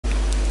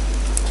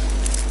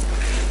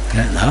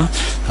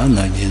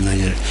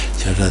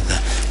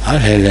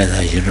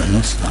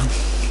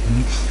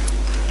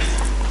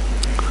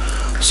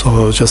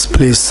So just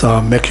please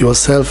make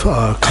yourself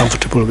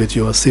comfortable with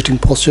your sitting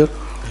posture.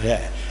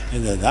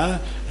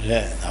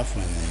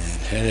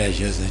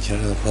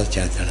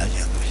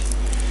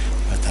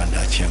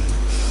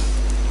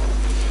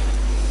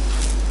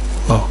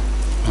 Oh.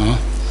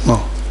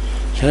 Oh.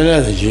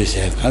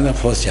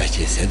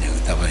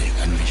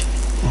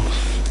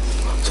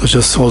 So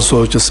just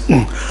also just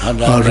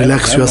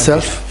relax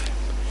yourself.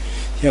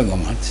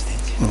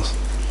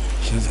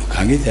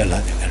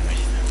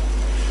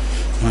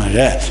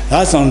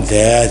 That's on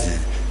there.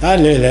 I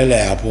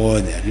lay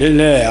aboard,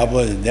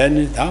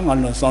 then I'm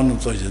on the son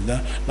of social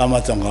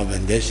Lamazon of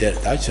and they said,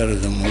 that's the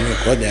movie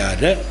called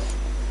there.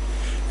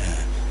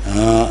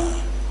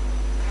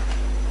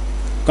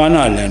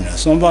 Canal,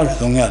 somebody,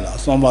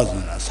 somebody,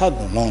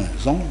 Saturn long,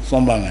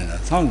 somebody,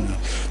 some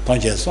don't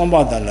just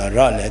somebody la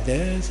rally,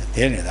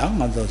 telling it,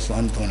 I'm on the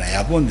son to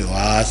Yapon to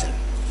us.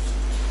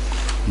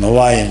 No,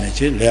 why in the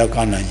chill,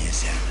 Leocana, he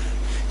said.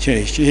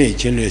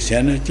 Chili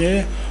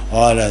Senator,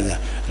 all of the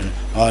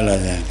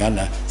kind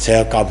of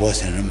say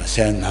cabos and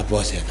send a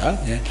boss at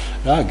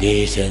that.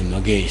 Gay says,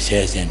 Magay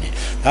says, and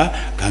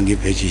that can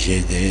give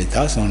pitches,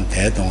 that's on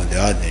head on the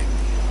other.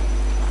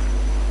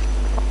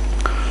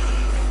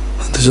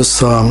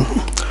 Just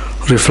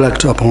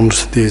reflect upon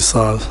this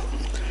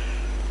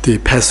the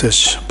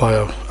passage by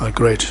a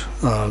great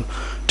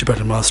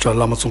Tibetan master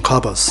Lama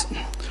Tsongkhapas,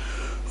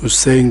 who's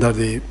saying that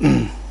the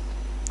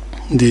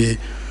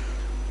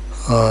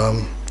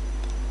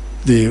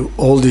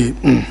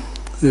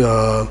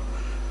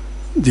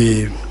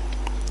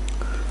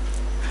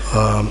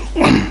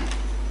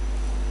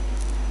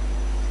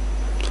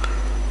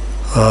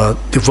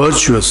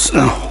virtuous,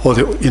 or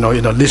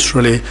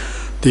literally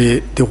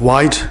the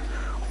white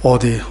or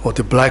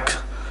the black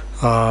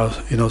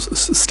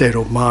state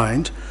of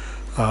mind,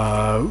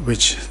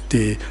 which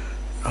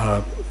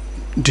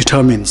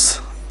determines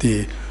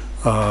the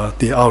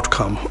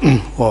outcome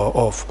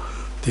of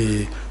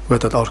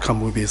whether the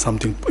outcome will be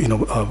something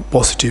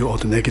positive or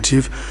the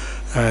negative,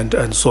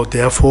 and so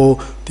therefore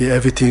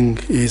everything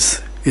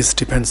is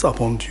depends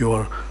upon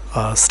your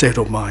state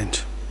of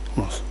mind.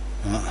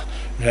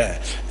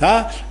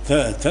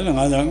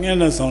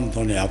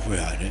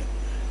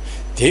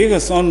 Take a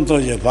son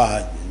to your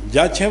part.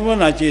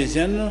 Jachevana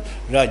Jason,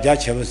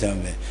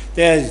 Rajachevasame.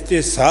 There's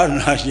this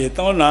Sarnashi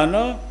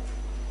Tonano.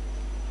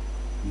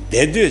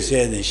 They do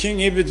say the Shing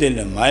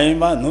Ibitil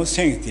Maima, no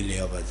sanctity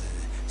of it.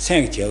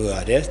 Sanctuary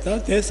arrest,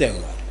 they say.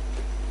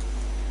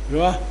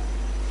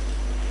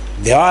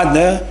 The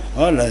other,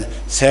 all the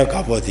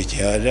Selkapoti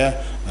chair,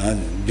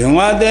 and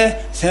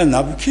Dumade, send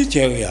up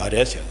kitchen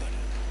arrest.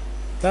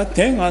 That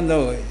thing on the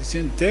way,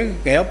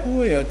 take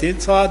Apu, you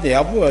did saw the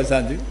Apu or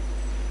something.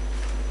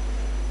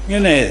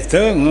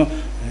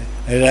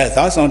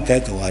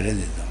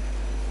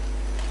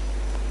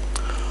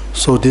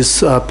 So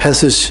this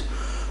passage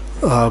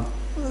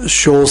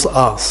shows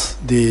us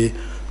the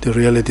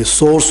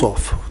source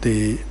of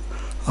the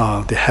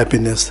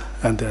happiness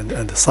and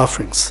the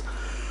sufferings,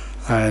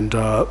 and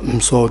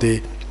so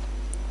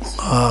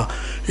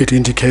it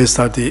indicates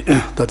that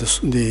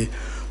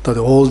that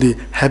all the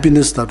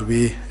happiness that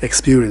we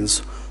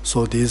experience,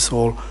 so these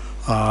all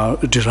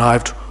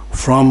derived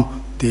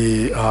from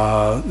the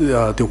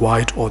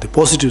white or the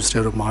positive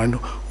state of mind,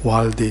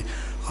 while the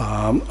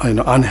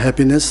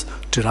unhappiness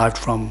derived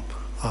from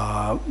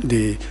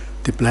the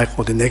black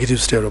or the negative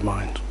state of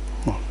mind.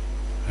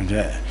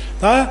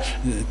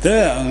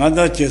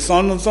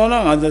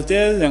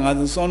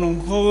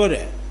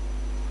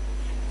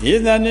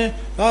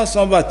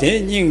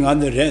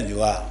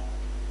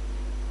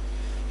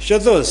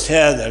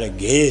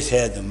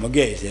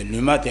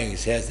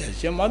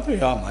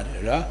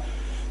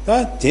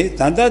 That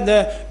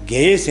the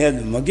gay said,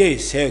 Magay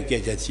said,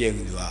 get a check.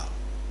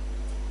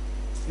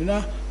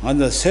 On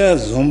the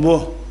says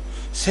Zumbo,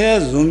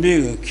 says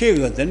Zumbi, kick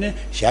then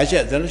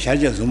Shachet,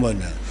 Zumbo.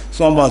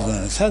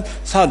 Somebody said,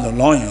 Sad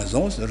long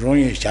zones,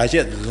 running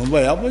Shachet,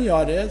 Zumba, Abu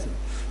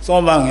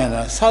Sombang and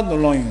a sad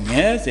long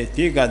yes, a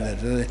ticket,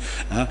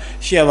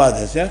 Sheva,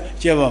 the said,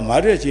 Jeva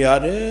Marichi,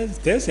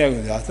 they say,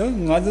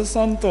 another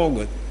son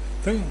told.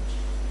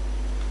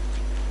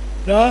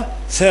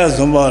 Says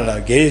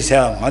Zumba, gay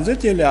said,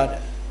 Mazutilia,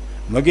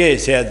 Magay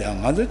said,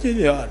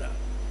 Mazutilia.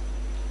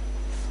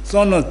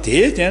 So no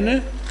teeth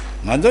and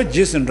Mother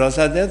Jason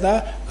Rosa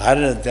Deta,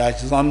 Garret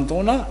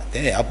Santona,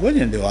 they are put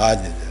in the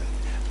water.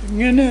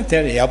 You know,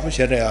 tell you,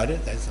 Apushare,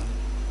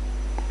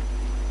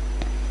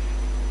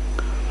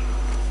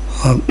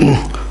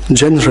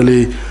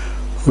 Generally,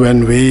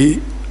 when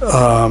we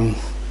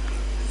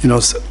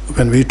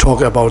when we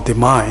talk about the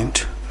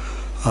mind,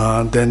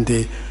 then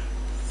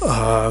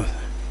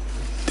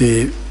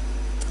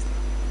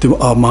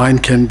our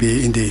mind can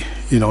be in the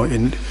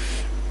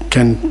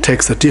can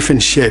take the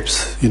different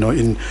shapes,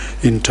 in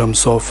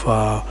terms of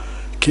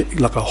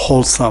like a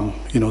wholesome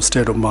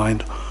state of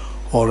mind,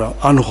 or an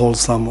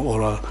unwholesome,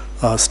 or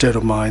a state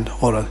of mind,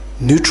 or a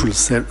neutral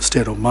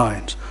state of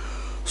mind.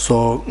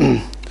 So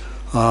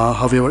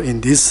however,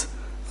 in this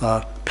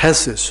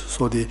passage,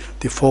 so the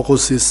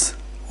focus is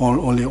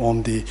only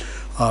on the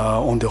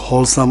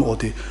wholesome or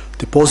the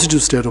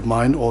positive state of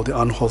mind, or the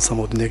unwholesome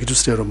or the negative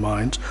state of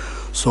mind.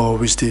 So,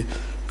 which the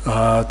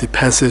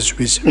passage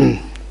which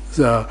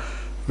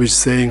which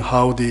saying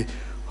how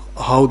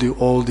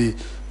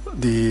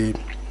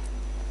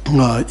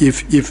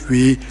if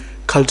we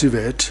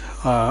cultivate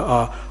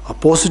a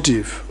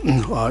positive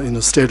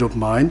state of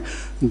mind,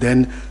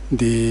 then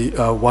the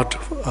what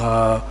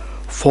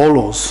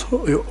follows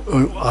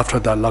after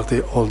that, like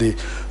the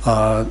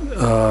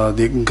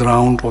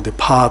ground or the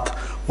path,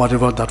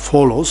 whatever that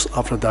follows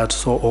after that,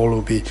 so all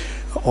will be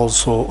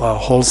also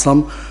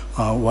wholesome.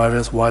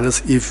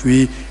 Whereas if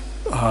we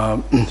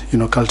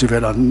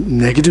cultivate a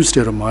negative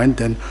state of mind,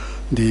 then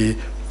the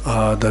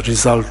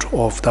result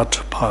of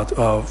that path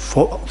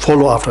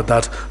follow after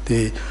that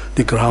the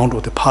ground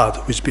or the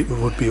path, which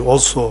would be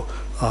also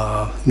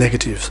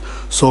negative.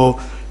 So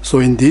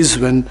in this,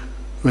 when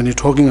you're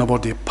talking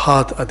about the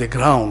path at the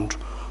ground,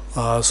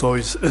 so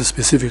it's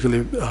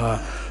specifically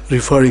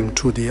referring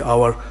to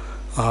our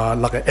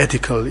like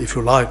ethical, if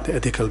you like, the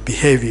ethical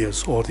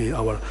behaviors, or the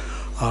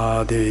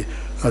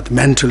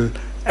mental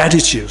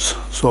attitudes.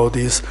 So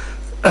these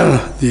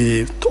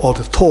all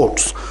the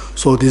thoughts.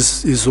 So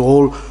this is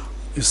all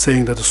is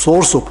saying that the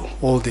source of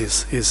all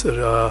this is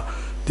the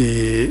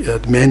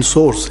main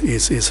source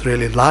is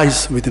really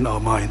lies within our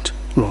mind.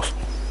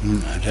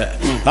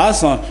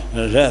 That's on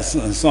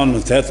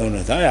the title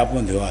that I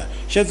happen to have.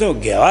 She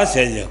told Gas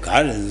said the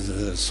car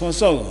is so.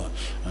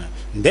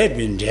 They've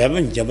been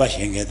driving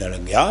Jabashin get a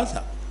gas.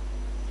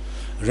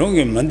 Wrong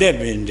in Monday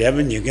been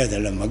driving you get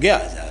a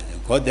gas.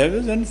 Got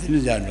everything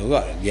things are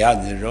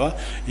gas.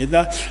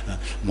 Either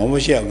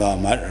Momoshia got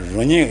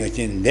running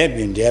again. They've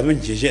been driving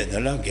Geshe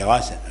Doga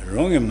gas.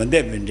 Wrong in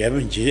Monday been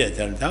driving Geshe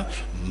Doga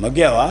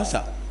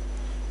Magavasa.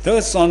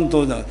 Those son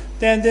to the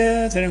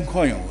then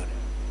coin.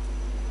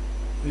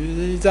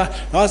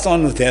 That's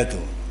on the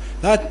tattoo.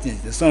 That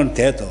is on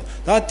tattoo.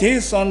 That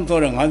is on to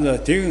another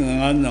thing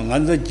and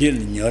the jill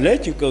in your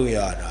electrical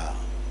yara.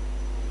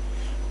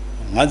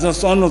 Another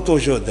son of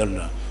Tosho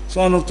Della,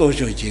 son of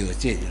Tosho Chico,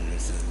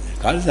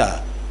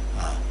 Kalsa,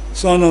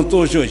 son of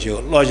Tosho,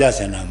 Lojas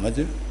and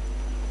Amadu.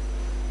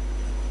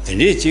 The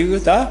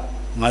Lichiguta,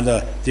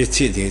 Mother, the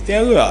city,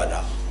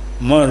 Teguara,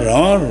 more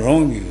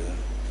wrong you.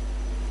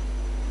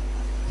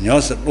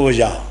 Nos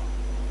Loja.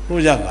 So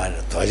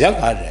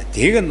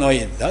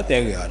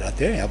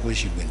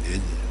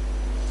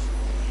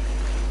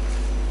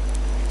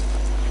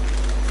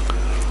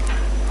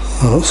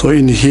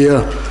in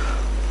here,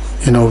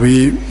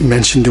 we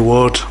mentioned the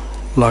word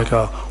like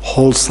a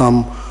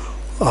wholesome,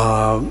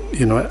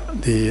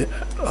 the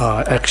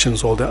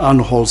actions, or the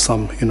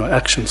unwholesome,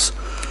 actions.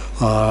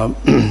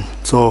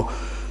 So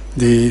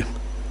the,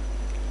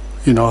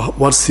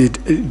 what's the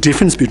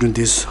difference between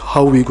this?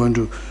 How are we going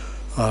to,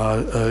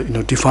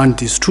 define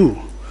these two?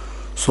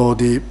 So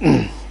the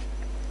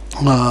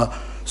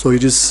so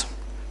it is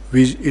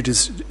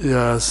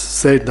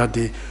said that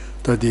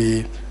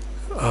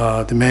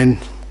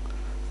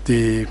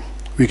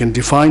we can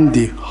define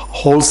the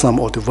wholesome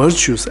or the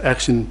virtuous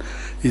action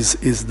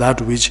is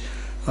that which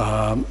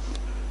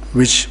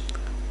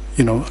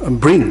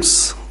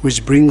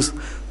brings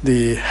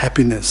the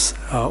happiness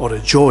or the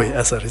joy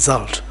as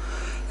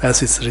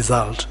its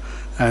result,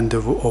 and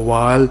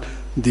while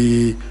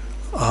the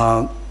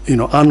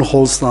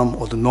unwholesome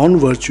or the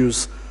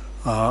non-virtuous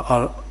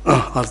are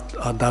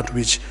that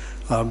which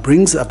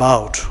brings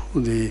about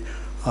the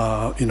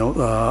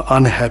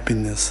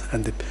unhappiness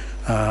and the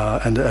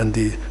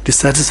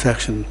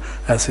dissatisfaction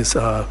as its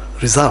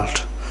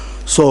result.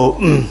 So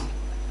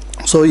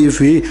if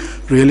we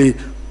really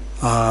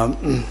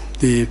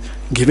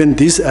given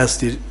this as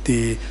the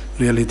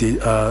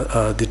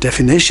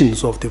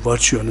definitions of the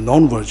virtue and the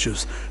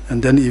non-virtues,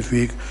 and then if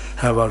we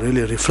have a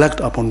really reflect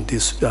upon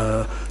these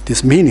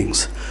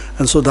meanings,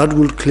 and so that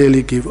will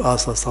clearly give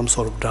us some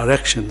sort of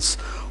directions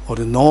or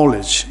the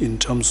knowledge in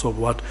terms of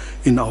what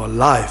in our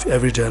life,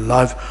 everyday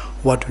life,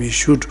 what we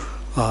should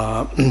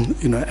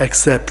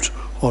accept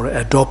or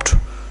adopt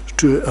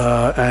to,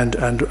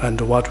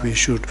 and what we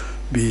should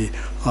be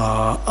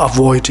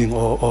avoiding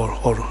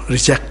or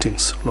rejecting.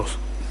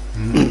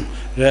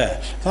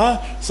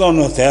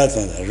 Sono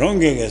teatro,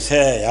 Ronga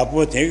say,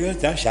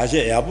 Apotek,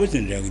 Shasha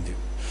Apotin Regdu.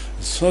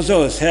 So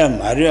say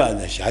Maria,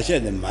 the Shasha,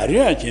 the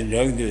Maria in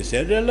Regdu,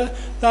 Sedella,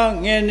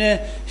 Tang Ene,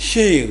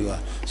 Shiga,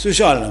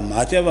 Sushal,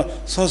 Mateva,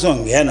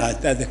 Soson Gena,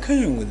 that the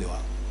Kayun would do.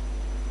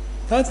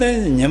 That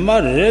is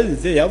Yamar,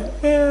 they are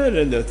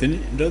very little.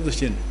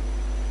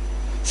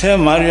 Say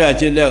Maria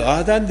Chile,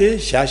 that day,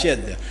 Shasha,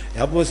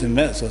 Apos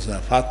met so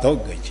fat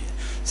dog.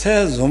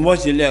 Says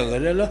Zumbosi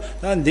Legorella,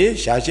 and they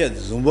shashed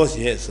Zumbos,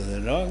 yes,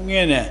 wrong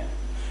in a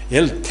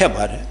yell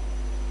tabare.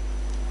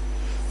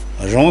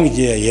 Wrong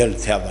yell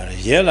tabare,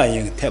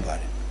 yelling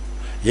tabare.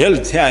 Yell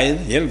tie,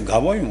 yell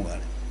gaboyunga.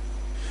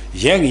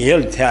 Young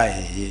yell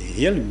tie,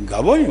 yell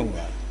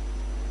gaboyunga.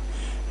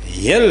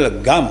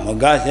 yel gam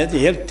maga said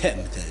yel tem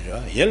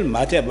yel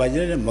mate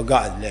bajere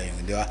maga le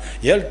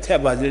yel te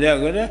bajere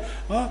gore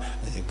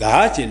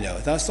gachi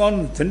le ta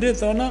son tende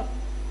tona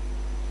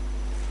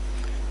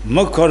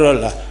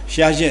makorola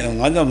shaje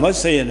ngada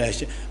masay na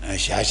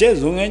shaje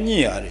zunga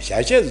ni ya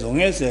shaje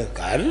zunga se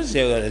gar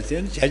se gore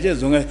shaje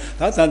zunga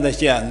ta da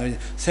sha no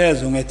se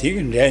zunga tig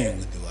le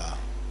yung duwa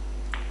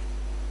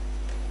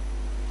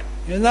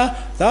yana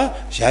ta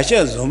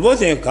shaje zumbo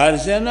se gar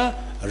se na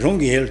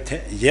rong yel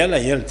te yela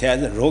yel te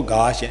ro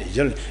ga she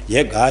yel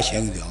ye ga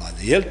sheng de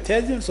yel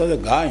te so de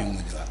ga yung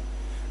duwa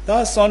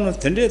ta son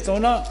tende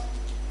tona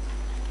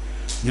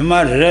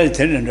nima re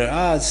tende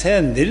se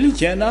nil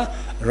chena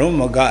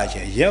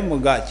Romogache,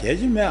 Yemogache,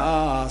 Jimmy,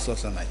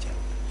 Sosanache.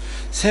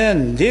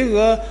 Send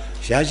digger,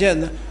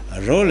 Shajan,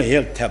 roll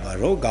hill taba,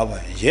 rogava,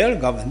 yell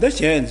govern the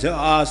chains,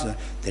 ass,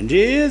 the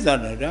days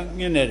are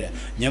in it.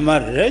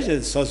 Yamar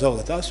Regis,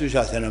 Soso,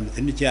 Susha, and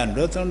Tinichian,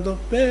 Rotondo,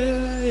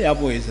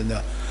 Yabu is in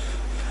the.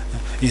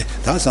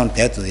 That's on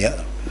that to the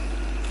other.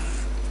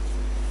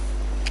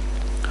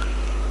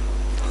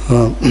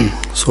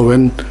 So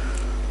when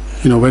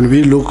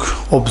we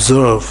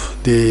observe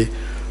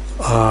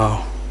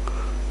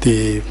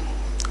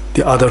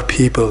the other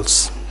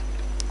people's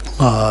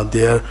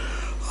their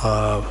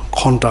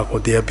conduct or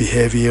their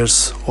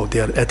behaviors or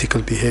their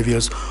ethical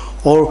behaviors,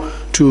 or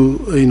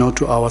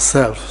to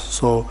ourselves.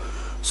 So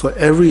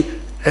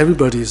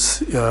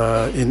everybody's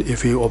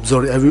if we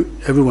observe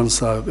everyone's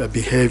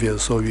behavior,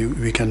 so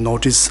we can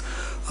notice,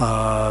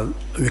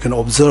 we can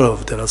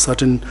observe there are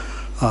certain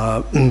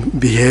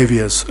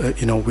behaviors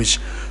which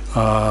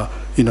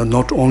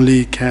not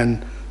only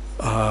can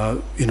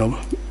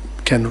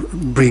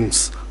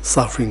brings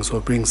sufferings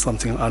or brings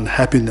something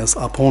unhappiness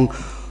upon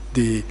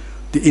the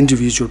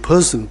individual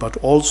person, but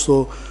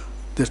also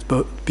that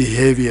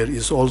behavior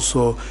is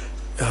also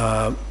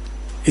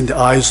in the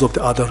eyes of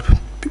the other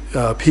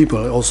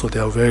people also they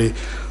are very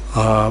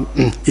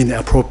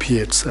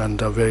inappropriate and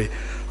very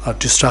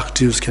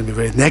destructive, can be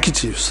very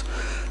negatives,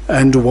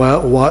 and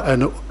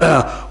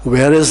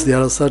whereas there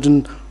are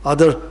certain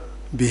other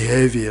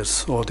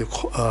behaviors or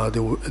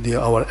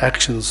our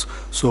actions,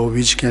 so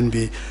which can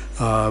be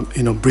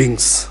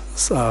brings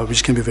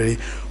which can be very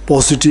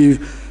positive,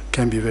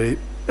 can be very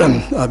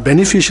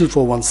beneficial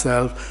for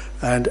oneself,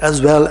 and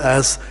as well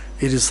as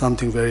it is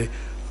something very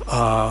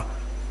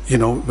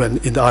when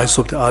in the eyes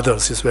of the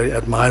others is very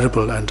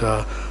admirable and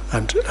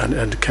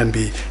can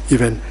be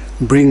even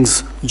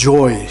brings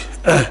joy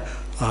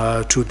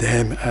to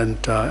them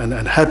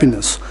and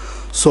happiness.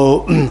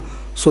 So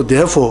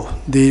therefore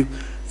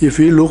if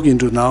we look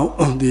into now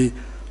the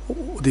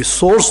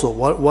source of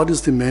what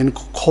is the main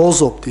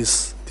cause of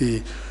this,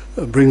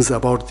 brings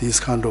about these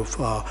kind of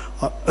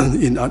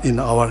in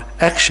our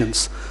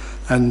actions,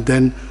 and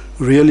then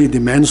really the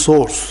main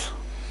source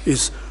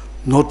is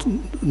not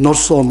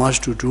so much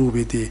to do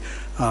with the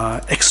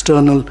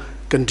external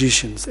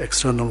conditions,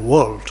 external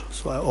world,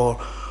 so,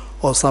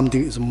 or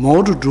something is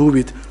more to do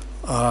with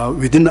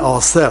within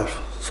ourselves.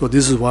 So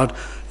this is what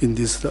in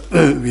this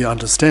we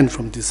understand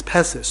from this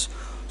passage.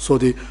 So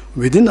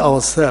within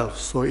ourselves,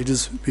 so it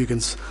is, we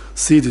can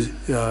see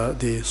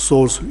the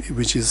source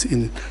which is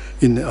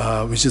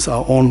which is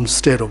our own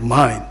state of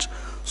mind.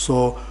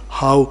 So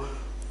how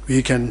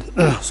we can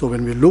so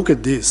when we look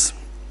at this,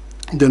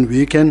 then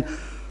we can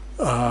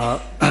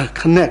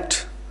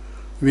connect.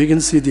 We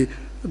can see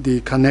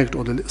the connect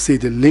or see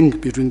the link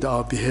between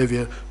our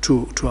behavior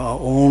to our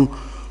own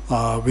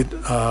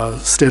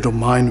state of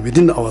mind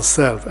within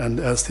ourselves. And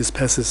as this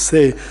passage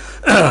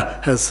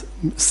has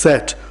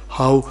said,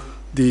 how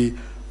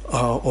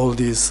all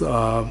these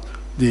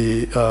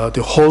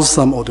the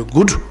wholesome or the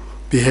good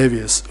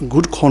behaviors,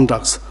 good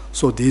conducts.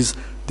 So these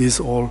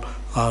all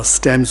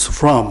stems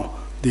from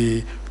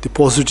the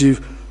positive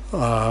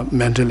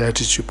mental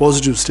attitude,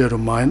 positive state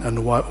of mind,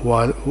 and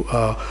while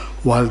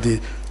the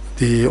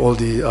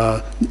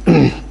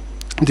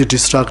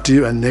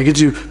destructive and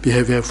negative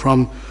behavior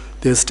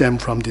they stem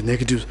from the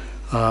negative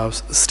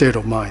state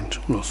of mind.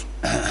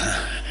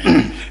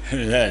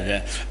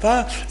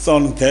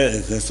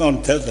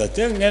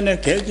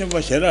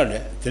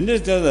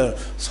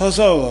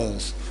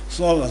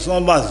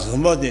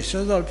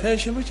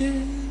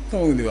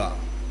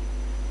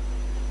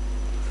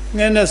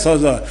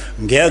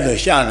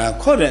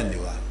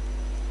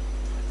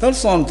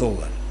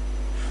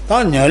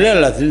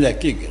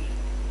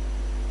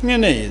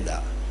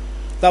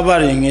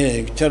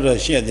 Tabaring chara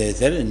shede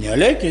there,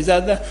 Nyole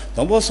Kizada,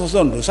 Tombo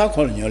Soson Rusa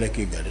call Nyole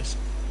Kigaris.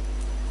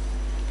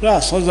 La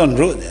Soson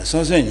Road,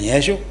 Soson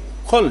Yesho,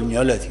 call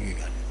Nyole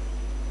Kigar.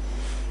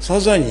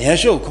 Soson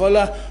Yesho, call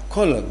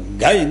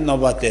Guy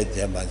Novate,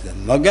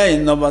 Magai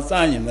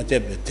Novatani,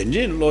 Matepe,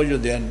 Tenjin Lojo,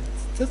 then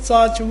that's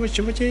such which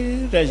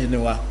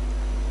Reginua.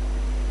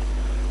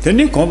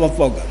 Teni Comba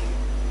Foga.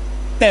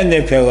 Then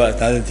they pay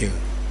what other thing.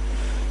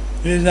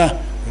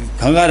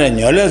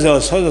 강가래 열려서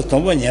서도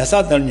돈번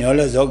예사들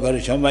열려서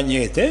거를 전반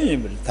얘기 돼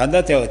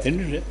단다태가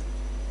되는데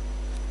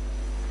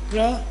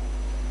그래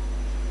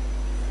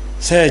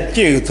세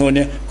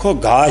찌그토니 코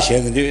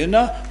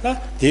가셔그디나 다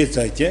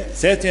디서제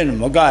세테는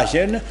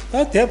뭐가셔는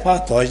다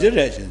대파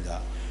도지래 진짜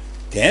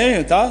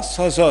대다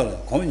서서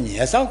공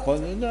예사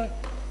거는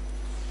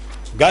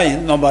가이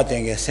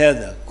넘바땡게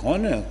세다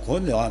거는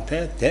거는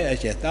앞에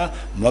대에다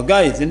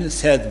뭐가 있는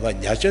세다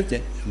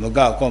야셔데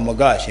뭐가 거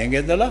뭐가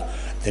생게들라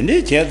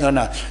드니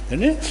제더나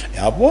드니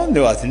야본데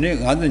와드니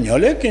가도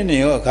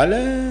녀레케니요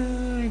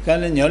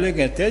갈래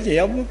녀레케 대제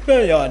야부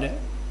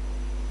빼야네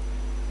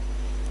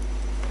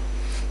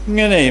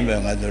ngene ibe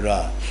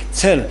ngadura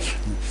sel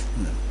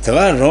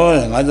daga ro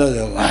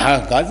ngado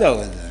gaza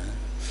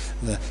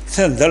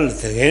sen dal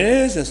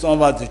te se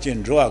soma de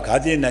chin ro ga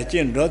de na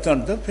chin ro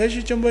ton de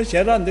peshi chumbo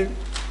sheran de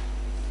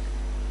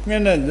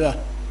ngene da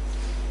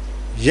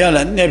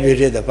yala ne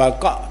bire de ba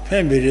ka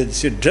pen bire de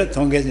si dret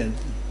thong ge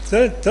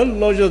se dal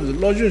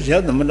lojo ya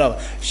de ma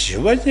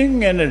shiwa jing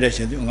ngene de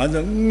se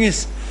ngado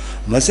ngis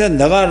마센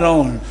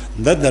나가랑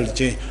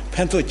나들지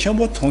펜토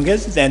첨부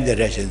통계지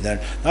된데래시들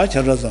아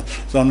저러서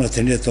손으로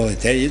들려서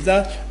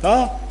대이다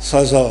아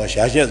서서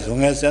샤셰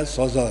중에서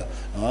서서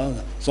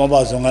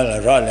소바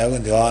중에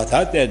라래고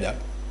다 되다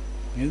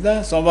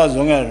이다 소바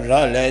중에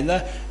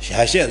라래나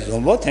샤셰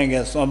좀보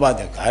탱게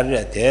소바데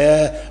가르에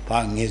대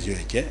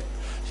방이즈게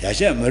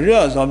샤셰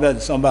머려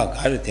소바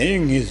가르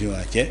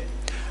대잉이즈게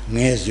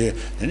녜즈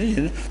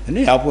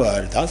네 아부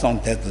다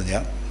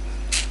상태도야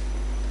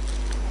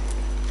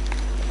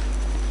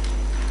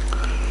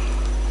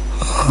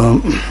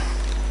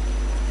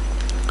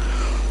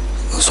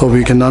So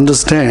we can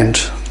understand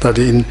that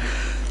in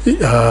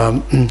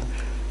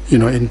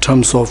in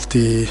terms of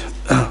the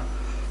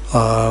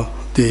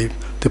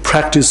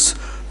practice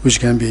which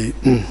can be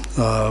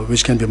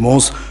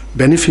most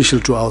beneficial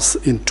to us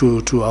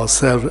to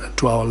ourselves,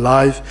 to our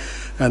life,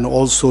 and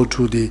also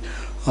to the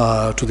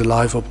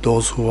life of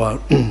those who are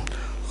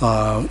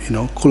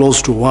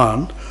close to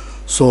one.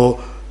 So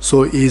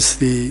is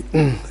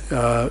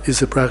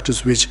a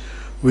practice which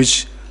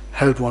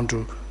help one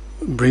to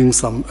bring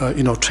some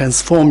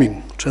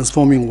transforming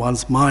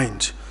one's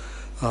mind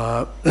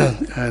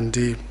and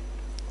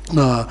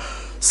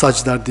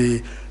such that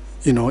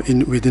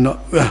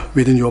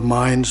within your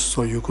mind,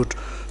 so you could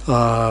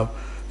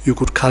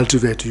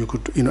cultivate, you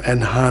could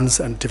enhance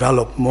and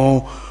develop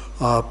more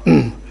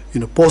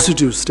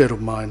positive state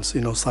of minds,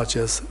 such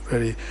as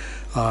very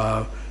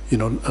a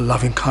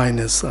loving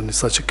kindness and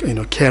such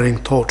a caring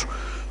thought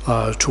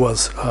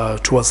towards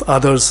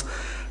others.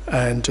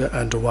 And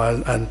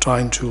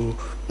trying to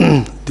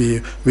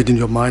within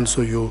your mind,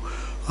 so you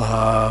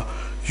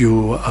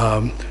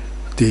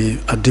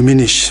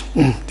diminish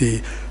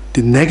the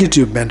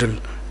negative mental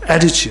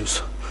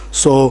attitudes.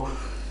 So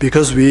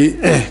because we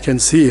can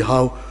see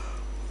how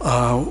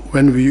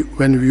when you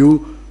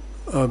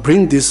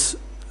bring this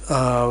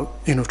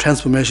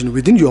transformation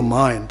within your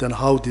mind, then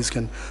how this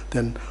can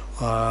then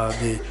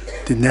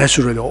the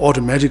naturally or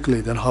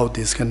automatically, then how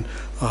this can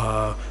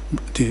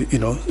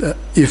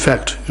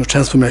effect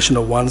transformation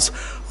of one's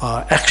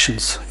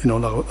actions,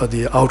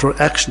 the outer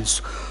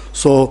actions.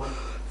 So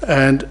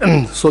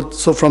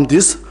so from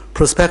this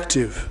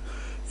perspective,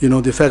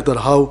 the fact that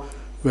how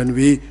when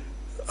we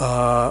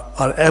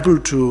are able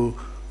to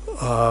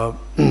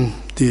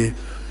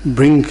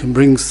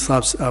bring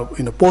such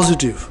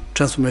positive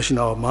transformation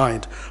in our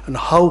mind, and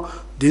how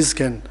this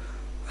can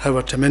have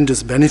a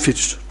tremendous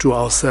benefit to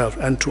ourselves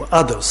and to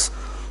others.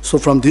 So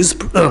from this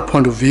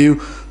point of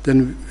view,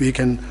 then we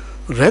can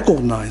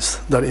recognize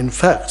that in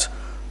fact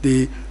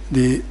the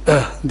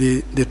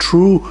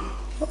true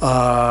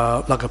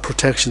like a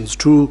protections,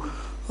 true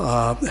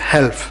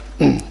help,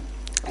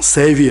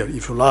 savior,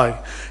 if you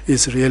like,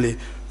 is really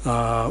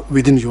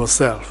within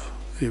yourself,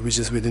 which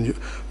is within you,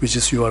 which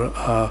is your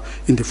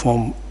in the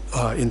form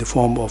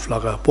of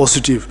like a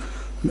positive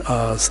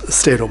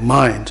state of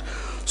mind.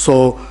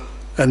 So,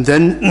 and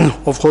then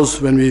of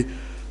course when we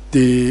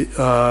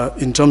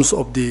in terms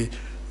of the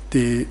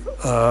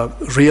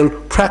real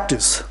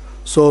practice,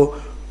 so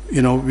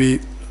we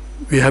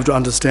have to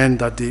understand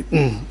that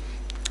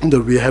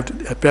we have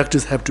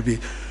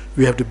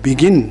to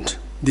begin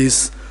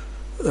this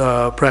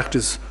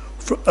practice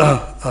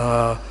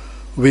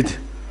with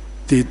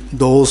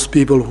those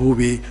people who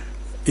we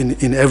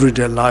in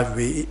everyday life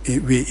we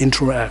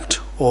interact,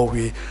 or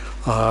we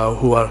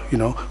who are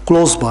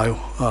close by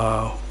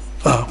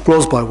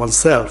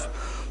oneself.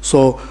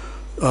 So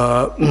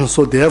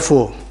so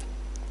therefore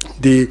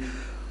the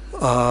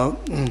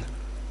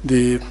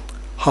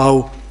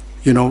how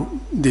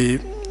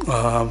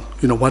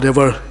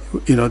whatever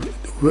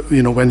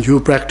when you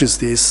practice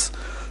this,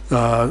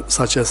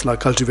 such as like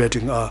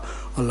cultivating a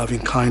loving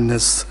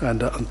kindness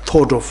and a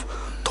thought of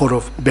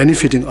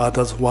benefiting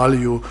others, while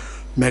you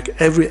make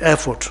every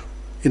effort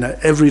in an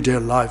everyday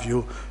life,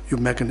 you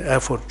make an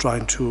effort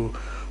trying to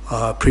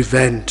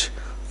prevent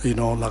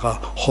like a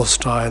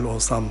hostile or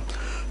some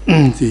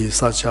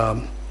such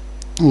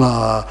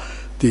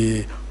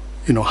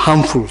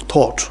harmful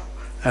thought,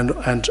 and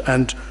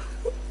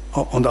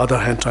on the other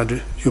hand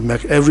you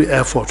make every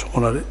effort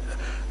on a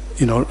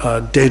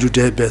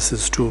day-to-day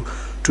basis to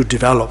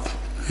develop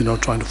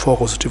trying to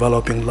focus,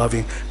 developing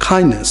loving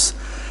kindness,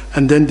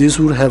 and then this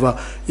would have a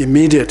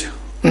immediate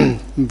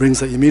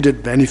brings an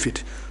immediate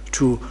benefit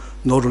to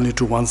not only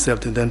to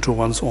oneself and then to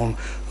one's own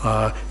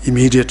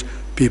immediate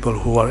people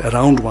who are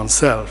around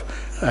oneself,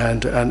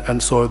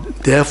 and so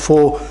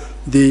therefore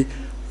the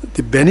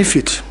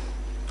benefit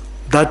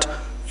that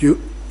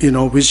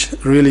which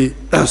really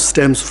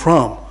stems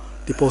from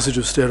the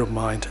positive state of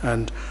mind,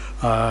 and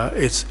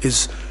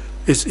it's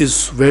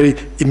very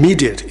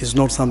immediate. It's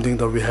not something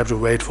that we have to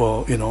wait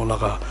for,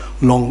 like a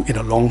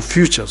long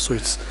future. So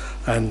it's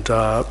and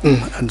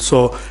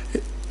so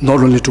not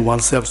only to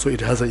oneself, so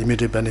it has an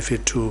immediate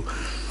benefit to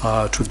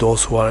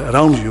those who are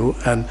around you,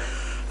 and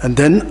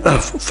then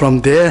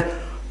from there,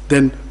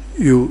 then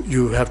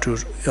you have to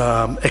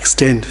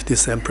extend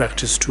this same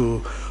practice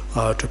to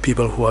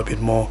people who are a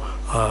bit more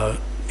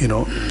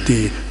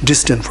the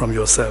distant from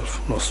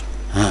yourself.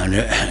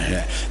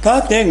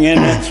 That thing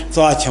in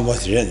such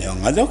was ready.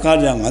 I don't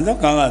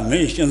got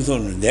mention so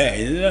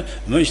there,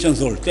 mention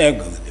so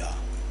tag.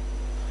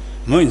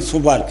 Moon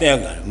super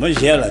tag,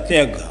 Mojella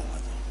tag.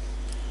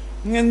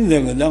 In the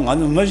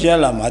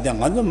Mojella, Madame,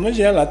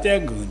 Mojella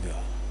tag.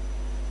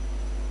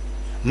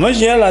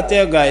 Mojella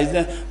tag is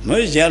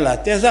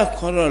Mojella Tessa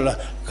Corolla,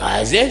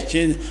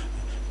 Gazette,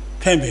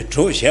 Pembe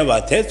True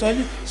Sheva Tess,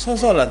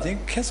 so I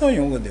think Casso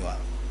Young.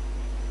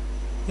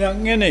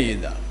 Young in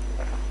either.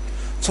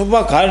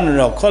 Super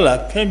Cardinal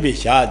color, Pembe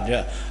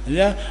shad,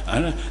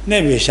 and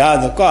Navy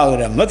shad the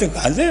car, and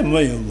Motocazze,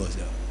 Moyum.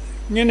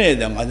 You need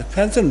them at the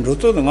pencil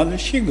root on the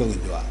shingle.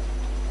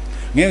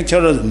 Young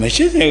children,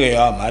 machine,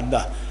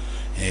 Madda.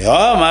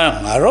 Your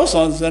man,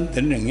 Marosons and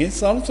Tinning,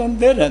 Samson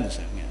dead and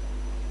singing.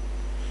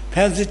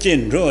 Pencil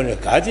drew the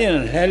guardian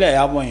and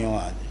Hella Abon,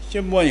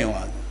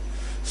 Chiboyan.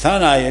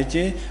 Sana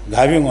Yachi,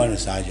 Gaving on the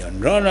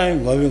sergeant, Rona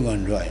going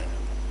on dry.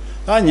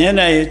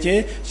 Anyana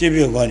Yachi,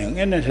 shipping going,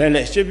 and a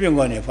Hella shipping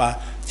on if I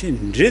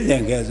didn't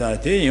get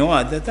out, you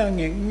are the tongue,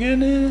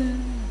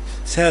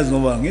 says no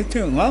one, you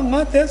too,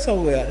 not that's so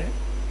weary.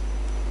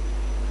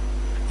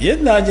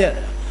 Yet not yet.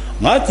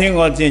 Nothing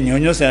was in your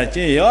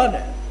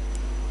yard.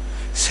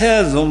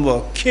 Says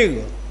Zumbo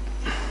Kigo.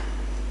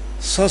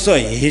 So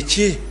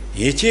Ichi,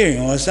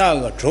 your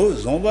saga, true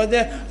Zumba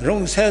there,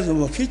 wrong says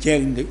Zumbo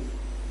kitchen.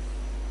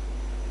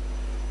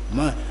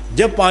 My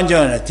Japan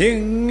John, a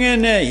thing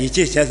in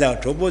Ichi says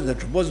out trouble, the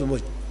troubles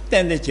was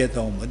 10 jet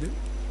on.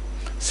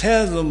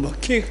 Says Zumbo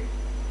kick.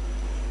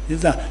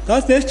 Is that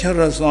the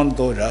children son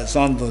to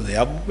the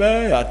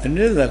Abbe,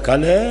 attended the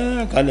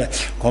Kale,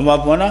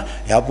 Comapona,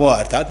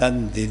 Yapo,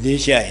 Tatan,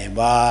 Didisha,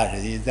 Bar,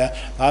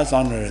 that's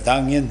on the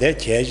tongue in the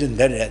church and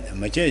the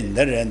machine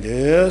there, and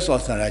the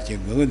society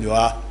good you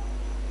are.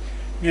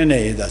 You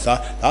know,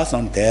 that's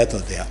on there to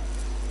there.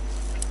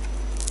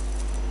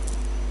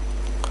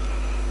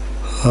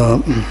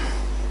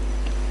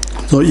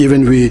 So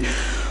even we,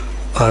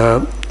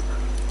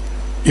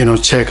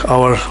 check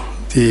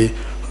the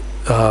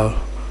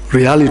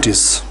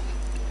realities,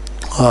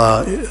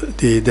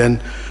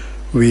 then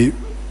we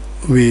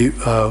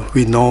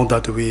know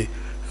that we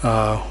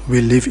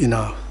live in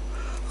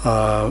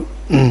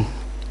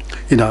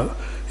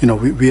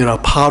we are a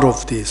part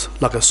of this,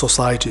 like a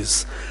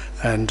societies,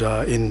 and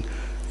in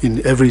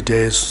every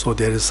day. So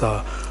there is we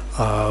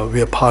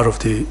are part of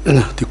the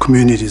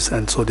communities,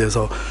 and so there's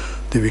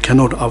we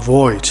cannot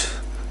avoid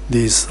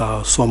these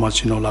so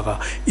much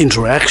like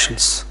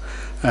interactions,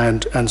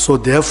 and so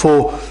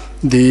therefore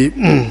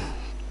it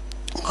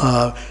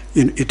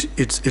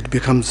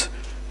becomes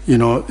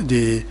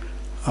it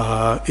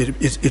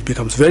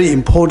becomes very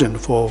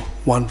important for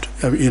one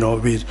we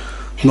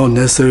not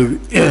necessarily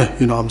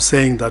I'm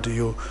saying that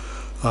you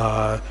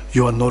are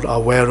not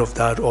aware of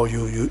that, or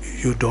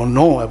you don't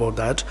know about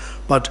that,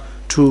 but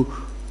to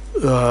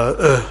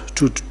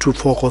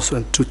focus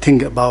and to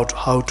think about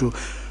how to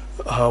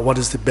what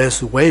is the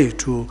best way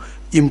to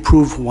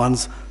improve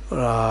one's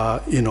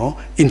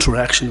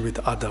interaction with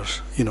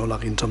others,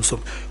 like in terms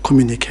of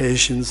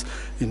communications,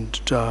 in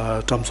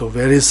terms of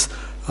various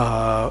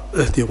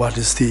what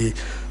is the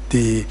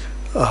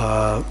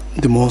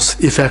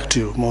most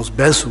effective, most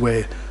best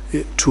way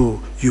to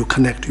you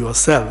connect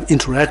yourself,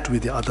 interact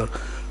with the other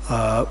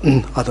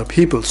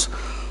peoples.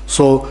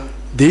 So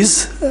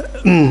this,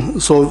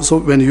 so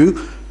when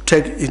you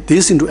take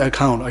this into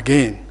account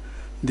again,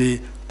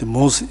 the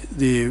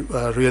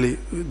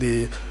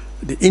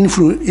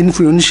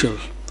influential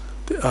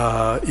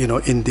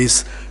in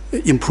this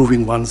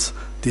improving one's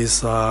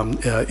these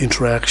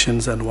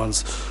interactions and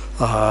one's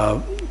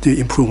to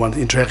improve one's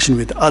interaction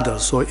with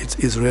others. So it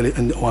is really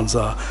in one's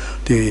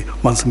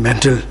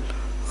mental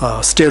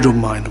state of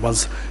mind,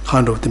 one's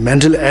kind of the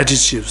mental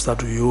attitudes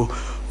that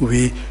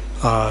we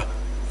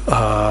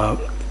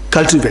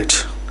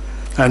cultivate.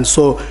 And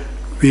so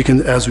we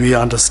can, as we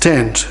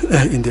understand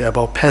in the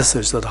above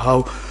passage, that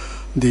how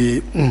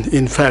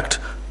in fact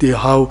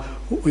how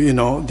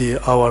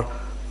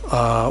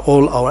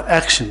all our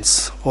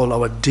actions, all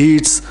our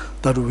deeds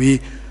that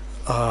we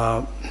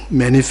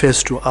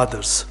manifest to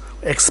others,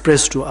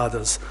 express to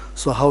others,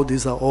 so how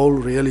these are all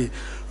really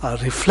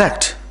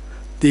reflect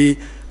the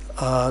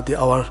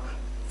our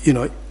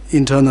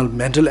internal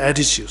mental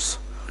attitudes.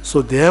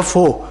 So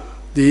therefore,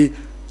 we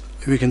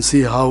can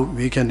see how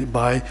we can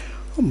by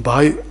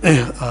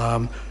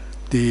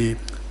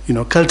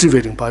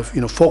cultivating, by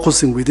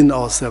focusing within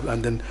ourselves,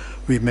 and then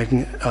we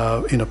making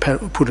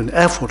put an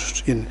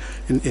effort in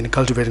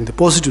cultivating the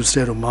positive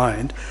state of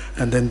mind,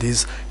 and then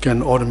this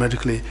can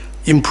automatically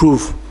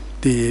improve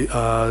the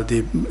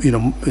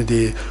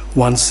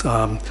one's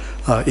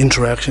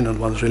interaction and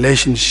one's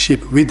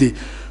relationship with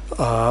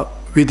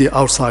the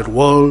outside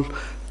world,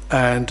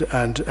 and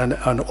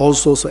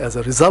also, so as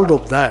a result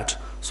of that,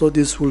 so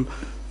this will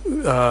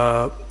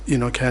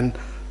can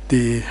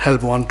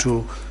help one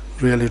to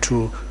really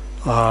to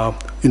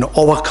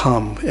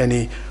overcome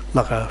any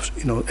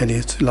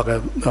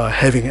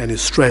having any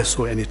stress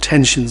or any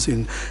tensions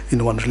in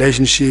one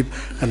relationship,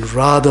 and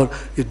rather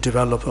it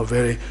develop a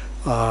very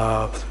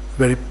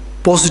very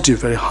positive,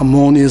 very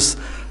harmonious,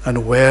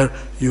 and where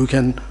you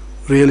can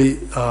really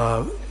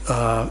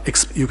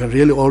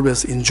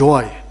always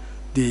enjoy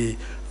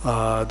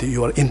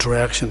your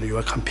interaction,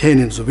 your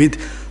companions with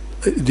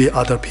the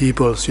other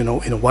peoples.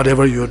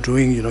 Whatever you're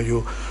doing,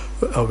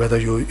 whether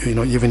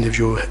even if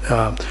you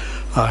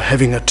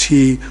having a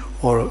tea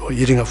or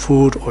eating a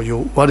food, or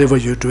whatever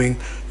you're doing,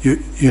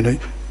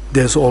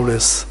 there's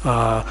always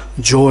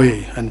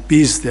joy and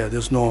peace there.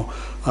 There's no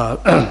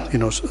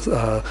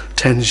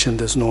tension.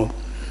 There's no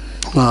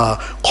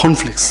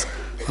conflicts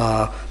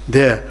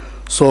there.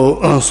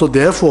 So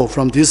therefore,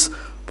 from this,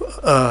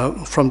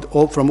 from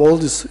all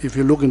this, if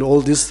you look into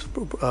all this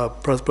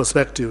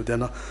perspective,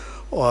 then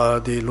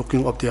the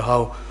looking of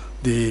how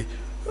the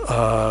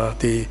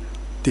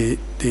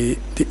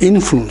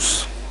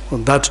influence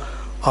that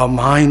our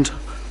mind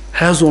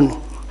has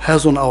on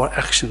our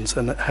actions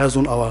and has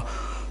on our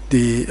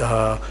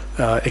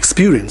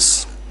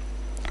experience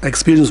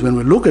when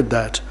we look at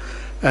that,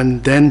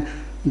 and then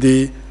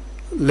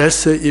let's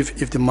say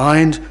if the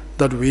mind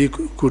that we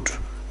could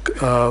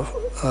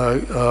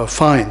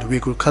find, we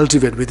could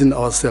cultivate within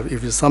ourselves,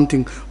 if it's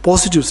something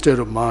positive state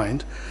of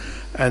mind,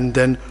 and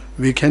then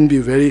we can be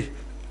very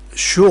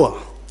sure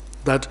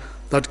that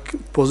that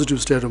positive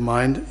state of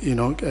mind,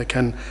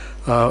 can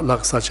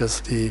such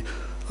as the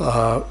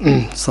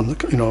some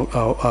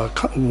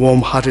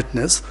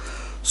warm-heartedness.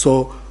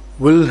 So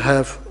we'll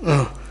have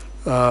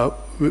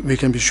we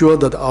can be sure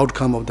that the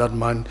outcome of that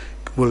mind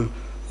will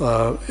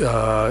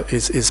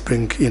is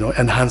bring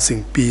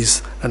enhancing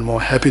peace and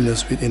more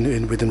happiness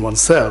within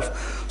oneself.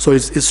 So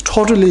it's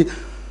totally,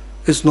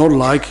 it's not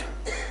like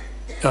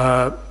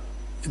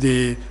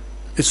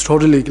it's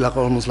totally like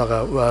almost like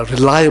a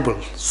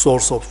reliable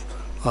source of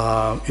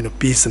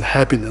peace and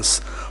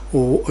happiness.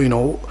 Or,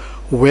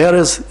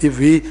 whereas if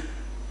we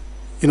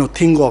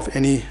think of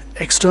any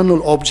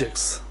external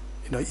objects,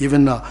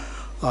 even like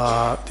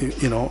a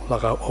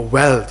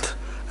wealth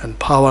and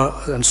power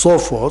and so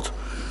forth,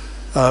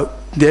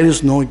 there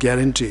is no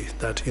guarantee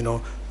that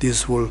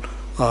this will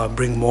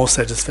bring more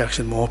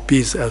satisfaction, more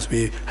peace as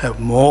we have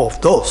more of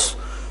those.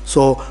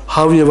 So,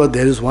 however,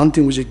 there is one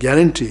thing which is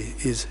guarantee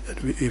is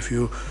if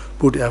you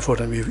put effort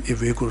and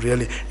if we could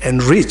really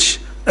enrich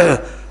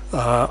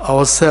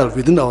ourselves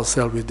within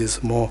ourselves with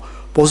this more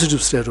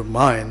positive state of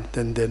mind,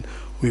 then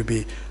we'll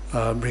be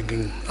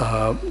bringing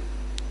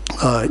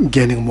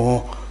gaining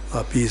more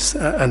peace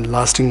and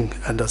lasting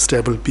and a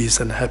stable peace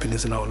and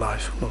happiness in our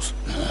life.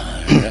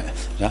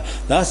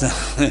 That's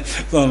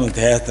on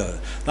the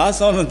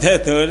that's on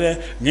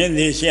the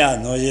Indonesia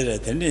no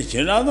yet, then it's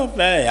not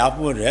play up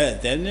with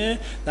it, then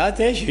that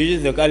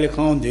is the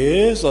Galicon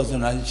do so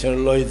natural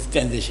Lloyd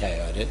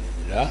Tendishire.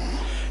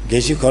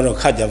 Geshe Doga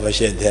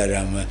Kajabashe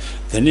there,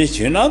 then it's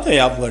not the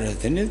upward,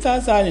 then it's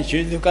that's I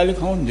choose the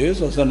Galicon do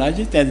so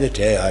natural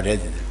Tendishire.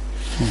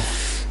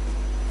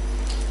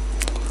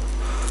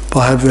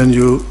 Perhaps when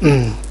you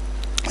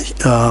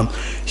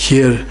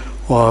hear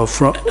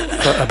from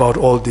about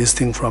all these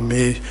things from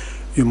me,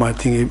 you might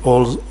think it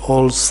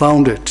all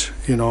sounded,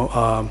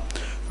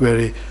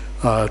 very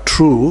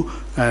true,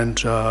 and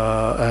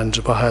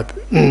perhaps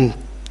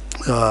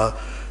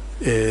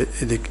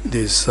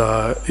this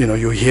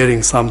you're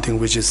hearing something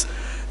which is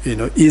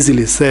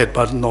easily said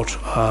but not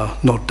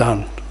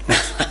done.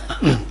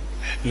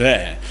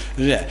 Right.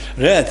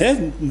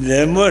 Then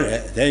the more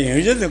they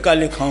usually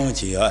call it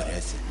county.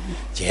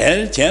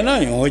 Chena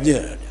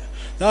Yoja.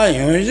 That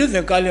usually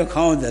the Kali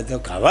count that the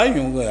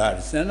Kavayunga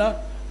are Sena,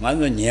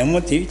 Mother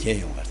Nemo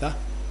teacher.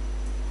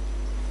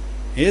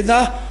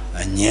 Either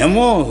a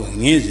Nemo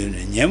needs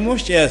Nemo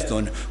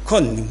Shaston,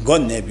 couldn't go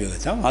nebula,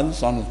 some other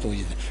song to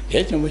you.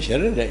 Get him with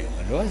Sherry,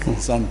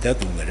 some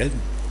tattoo.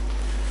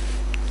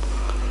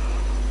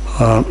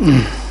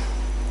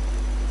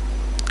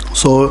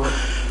 So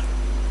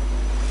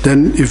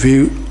then if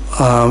you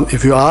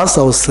ask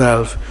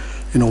ourselves,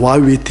 why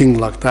we think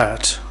like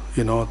that,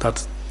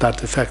 that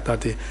the fact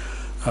that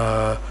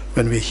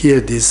when we hear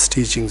these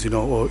teachings,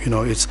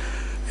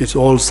 it's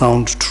all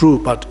sound true,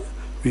 but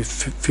we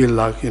feel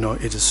like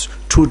it is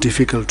too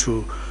difficult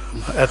to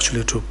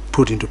actually to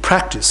put into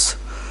practice.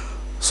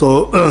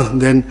 So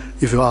then,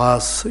 if you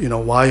ask,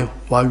 why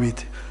we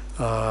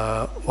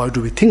why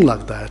do we think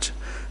like that?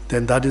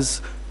 Then that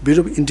is a bit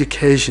of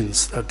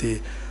indications that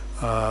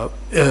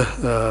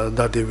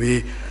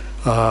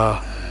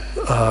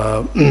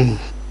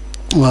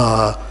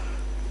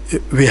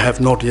we have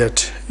not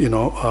yet,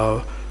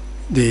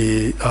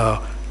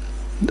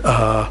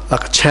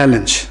 like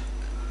challenge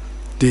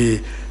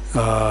the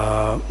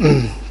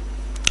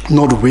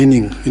not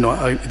winning,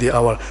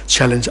 our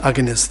challenge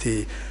against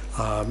the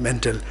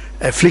mental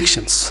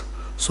afflictions.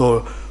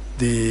 So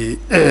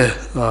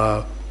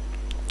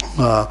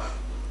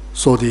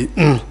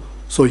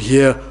so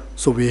here,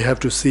 so we have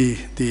to see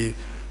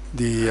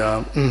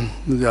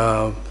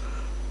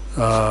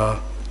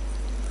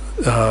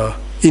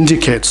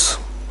indicates,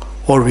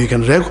 or we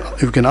can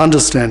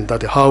understand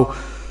that how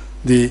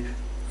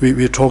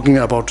we're talking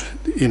about,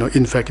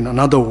 in fact, in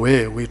another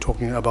way, we're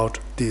talking about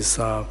this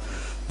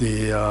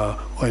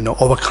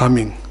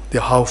overcoming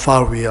how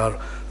far we are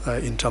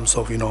in terms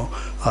of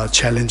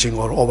challenging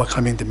or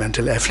overcoming the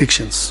mental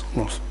afflictions.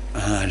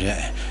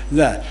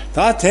 That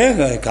take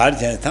a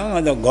guardian, tongue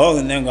of the go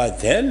and then got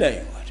tell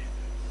you.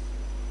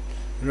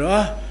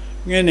 Ra,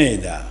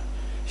 Geneda,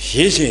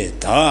 Shishi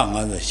tongue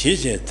on the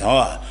Shishi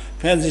tower,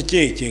 Fancy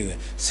Jig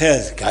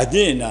says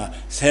Gardina,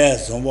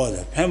 says what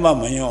the Pemba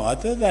Mayo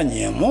other than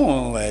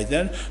Yemo,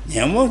 then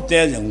Yemo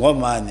dead and go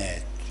man,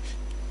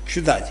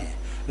 Chudaji.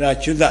 La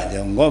Chudaji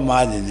and go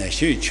mad in a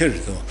shoe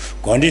churto,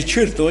 Gondi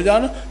churto,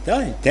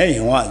 then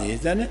you want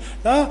it, then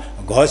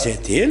go say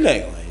till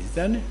like.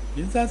 Then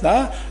is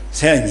that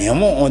say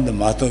Nemo on the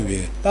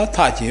Matobi, that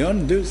touchy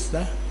on this,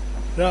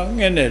 wrong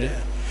in it.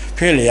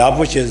 Pili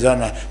Abuches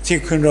on a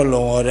chicken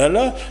or then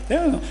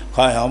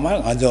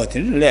Kayama, I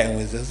don't leg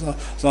with the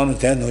son of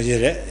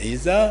Tenojere,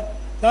 is that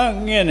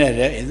in it,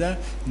 is that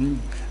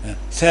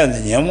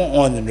said Nemo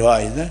on the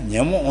dry,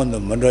 Nemo on the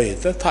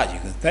Madroita, touchy.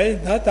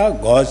 That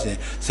God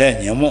say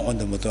Nemo on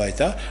the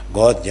Motoita,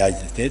 God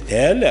judges it,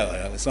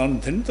 tell son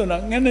Tinton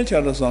and each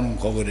other son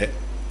covered it.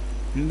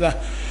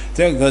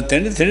 Then God,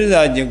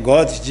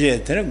 God, yeah,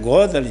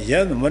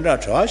 the mother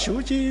trash,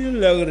 which you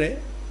love.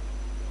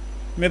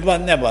 Maybe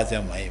never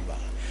tell my ba.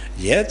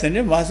 Yet, and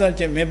the master,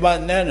 maybe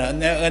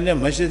and the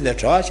machine the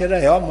trash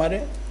at your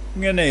mother.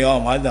 You know,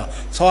 your mother,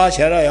 so I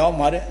shall your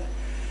mother.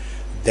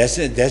 That's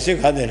it,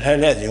 had the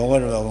hell you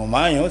were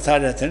my own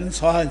side at 10,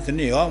 so I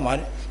think your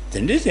mother.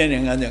 Then this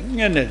ending and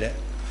the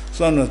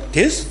son of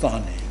this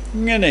stone.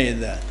 You know,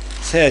 that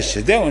says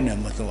she don't know.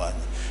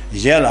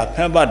 Yella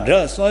Pemba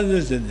dress, so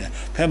this is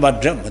Pemba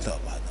drum with a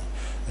bottle.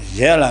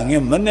 Yella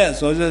in Money,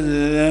 so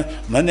this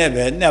Money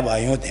never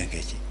you think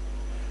it.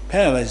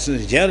 Pemba is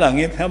yella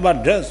in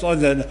Pemba dress, so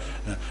that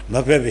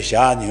Mapebi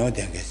shard you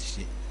think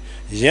it.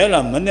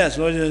 Yella Money,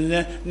 so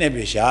that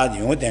Nebi shard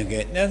you think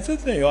it. Then sit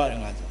the yard.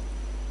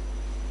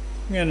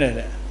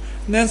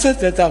 Then sit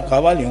the top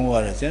cavalling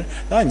water,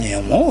 then you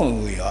more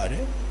we are.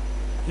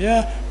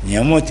 Yeah,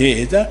 Niamoti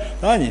is that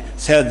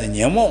said the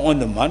Niamo on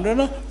the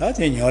mandala, that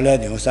in your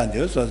lady was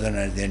Sandup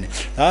Tsering.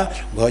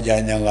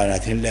 Goja Nangana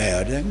till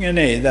there,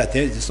 and that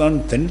is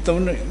some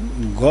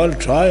Tinton gold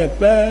try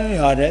play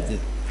hard at it.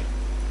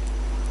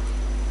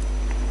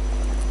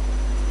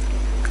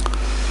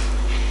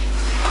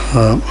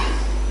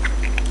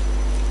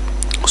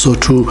 So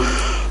to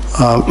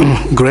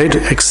great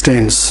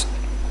extents,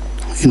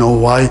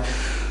 why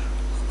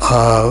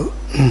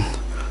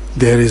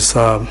there is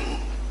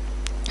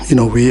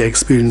we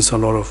experience a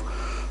lot of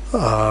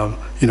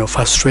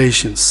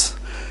frustrations,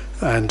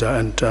 and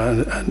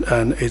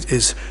it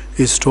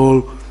is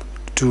told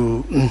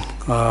to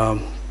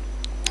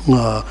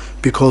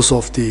because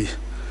of the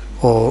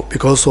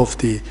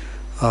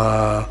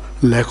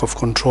lack of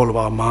control of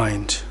our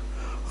mind,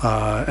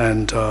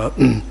 and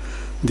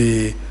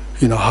the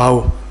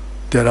how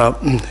there are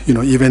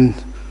even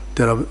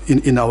there are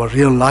in our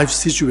real life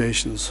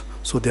situations.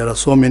 So there are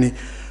so many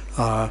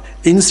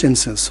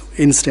instances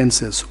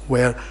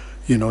where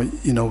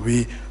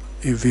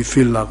we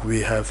feel like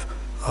we have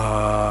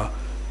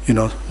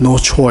no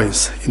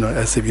choice,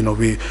 as if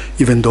we,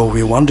 even though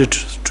we wanted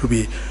to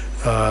be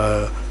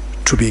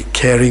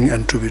caring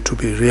and to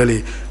be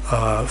really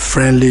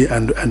friendly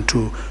and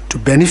to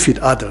benefit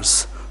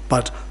others,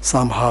 but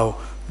somehow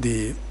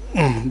the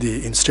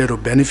instead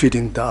of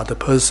benefiting the other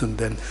person,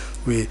 then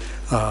we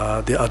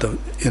the other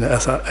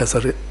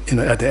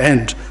at the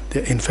end,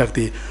 in fact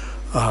the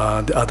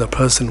other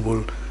person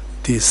will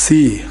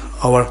see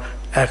our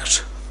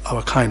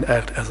kind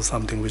act as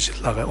something which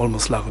is like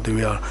almost like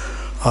we are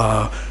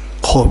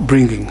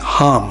bringing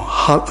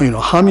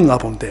harming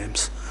upon them,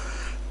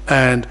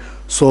 and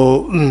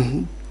so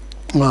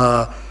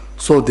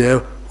so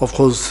there, of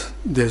course,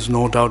 there's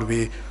no doubt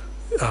we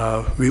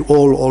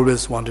all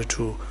always wanted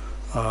to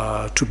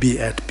be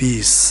at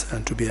peace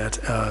and to be at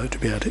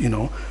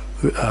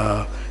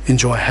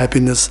enjoy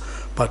happiness,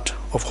 but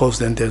of course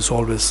then there's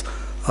always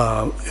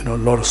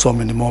so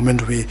many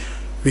moments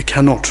we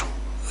cannot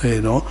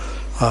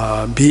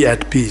be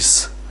at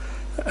peace,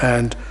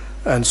 and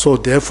so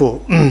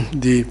therefore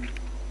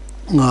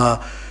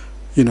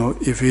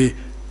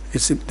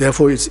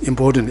it's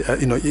important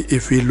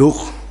if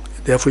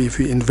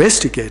we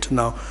investigate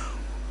now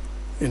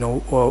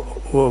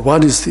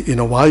what is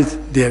why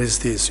there is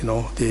this,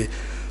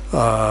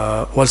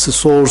 what's the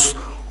source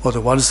or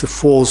what is the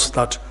force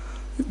that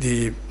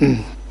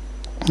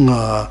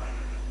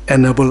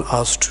enable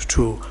us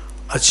to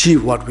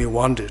achieve what we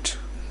wanted,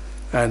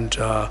 and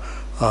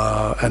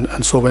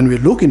so when we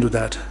look into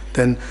that,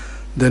 then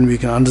we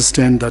can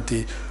understand that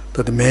the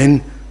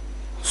main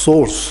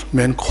source,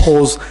 main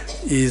cause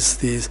is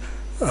this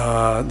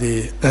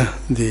the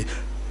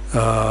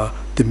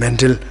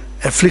mental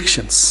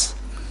afflictions,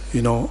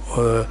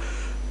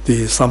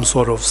 some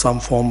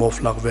form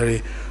of like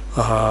very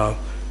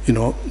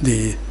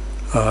the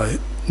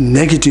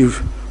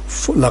negative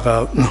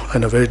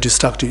and a very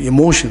destructive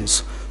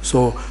emotions,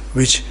 so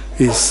which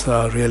is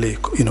really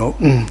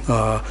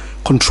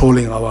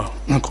controlling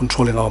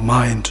our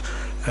mind,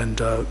 and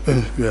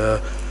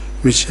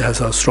which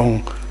has a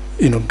strong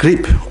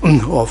grip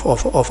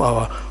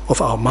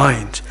of our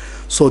mind.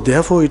 So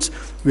therefore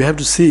we have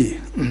to see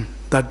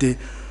that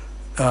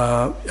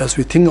as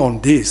we think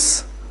on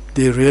this,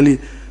 they really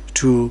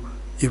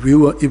if we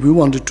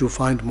wanted to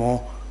find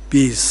more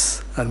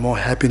peace and more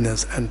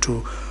happiness, and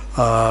to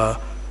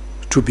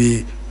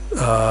be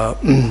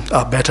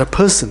better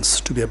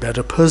persons,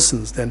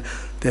 then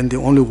the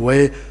only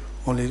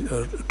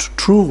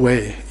true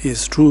way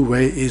is to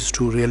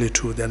really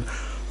then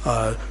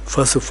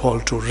first of all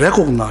to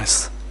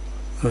recognize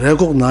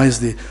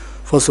the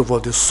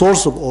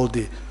source of all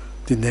the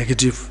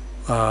negative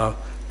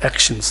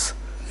actions,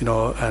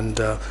 and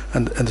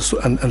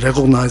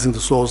recognizing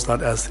the source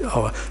that as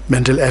our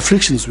mental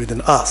afflictions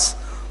within us.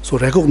 So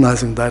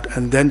recognizing that,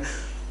 and then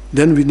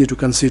we need to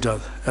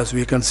consider, as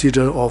we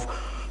consider of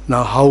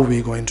now how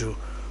we're going to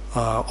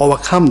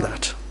overcome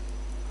that.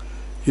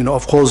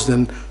 Of course,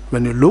 then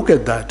when you look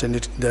at that, and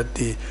that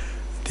the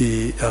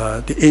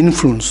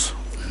influence,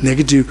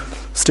 negative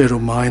state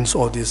of minds,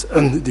 or this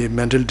the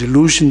mental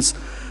delusions,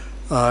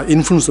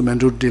 influence of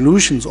mental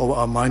delusions over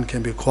our mind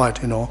can be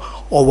quite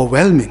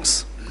overwhelming.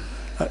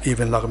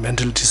 Even like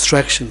mental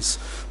distractions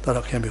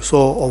that can be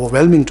so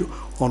overwhelming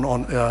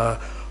over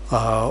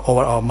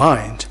our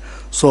mind.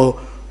 So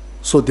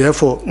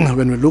therefore,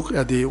 when we look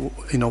at the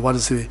what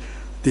is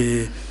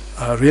the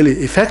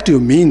really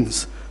effective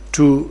means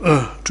to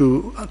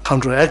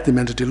counteract the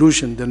mental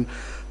delusion,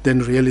 then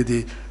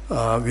really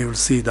we will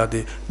see that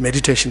the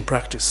meditation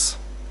practice,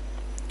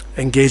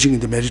 engaging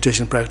in the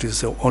meditation practice, is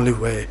the only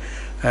way,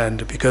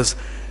 and because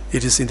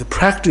it is in the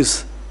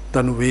practice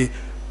that we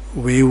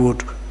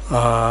would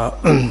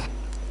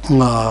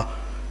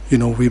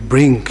we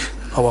bring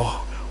our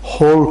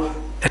whole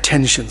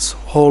attentions,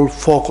 whole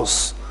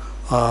focus,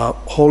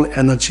 whole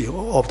energy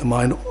of the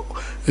mind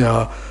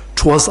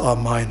towards our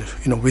mind,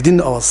 within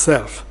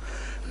ourselves,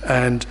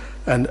 and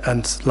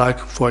like,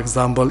 for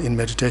example, in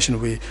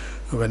meditation,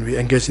 when we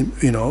engage in,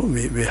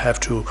 we have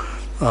to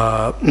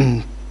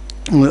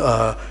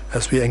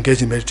as we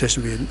engage in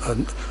meditation, we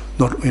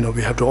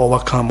have to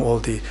overcome all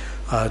the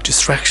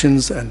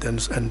distractions, and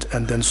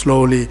then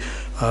slowly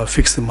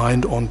fix the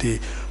mind on the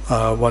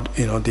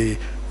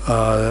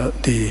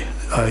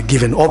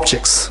given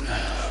objects.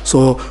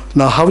 So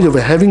now,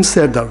 however, having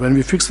said that, when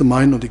we fix the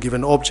mind on the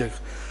given object,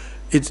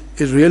 it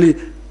really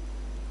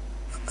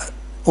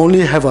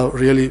only have a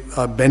really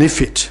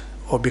benefit,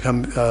 or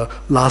become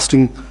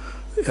lasting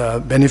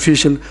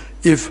beneficial,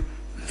 if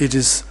it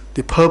is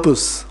the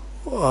purpose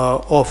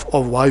of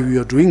why we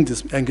are doing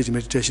this engaged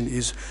meditation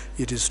is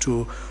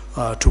to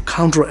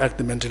counteract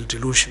the mental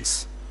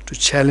delusions, to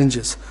challenge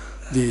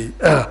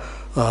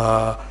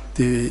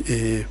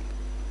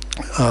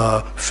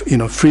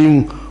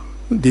freeing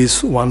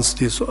these ones,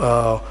 this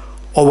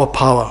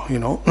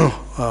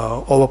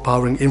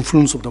overpowering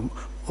influence of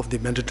the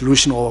mental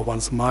delusion over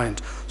one's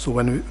mind. So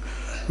when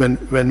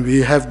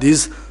we have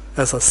this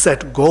as a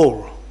set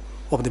goal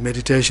of the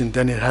meditation,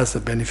 then it has a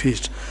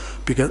benefit,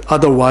 because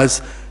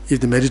otherwise,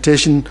 if the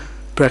meditation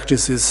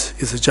practice is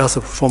just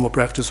a form of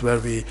practice where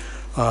we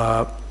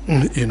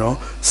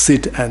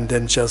sit and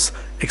then just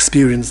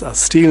experience a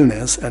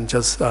stillness and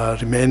just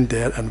remain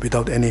there, and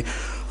without any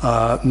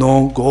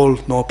no goal,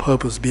 no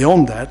purpose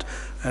beyond that,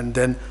 and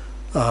then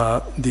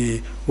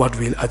what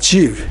we'll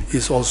achieve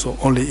is also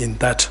only in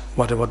that,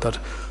 whatever that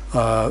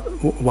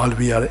while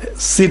we are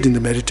sitting in the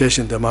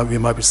meditation, we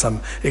might be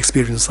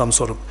experience some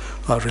sort of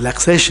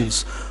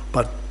relaxations,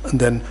 but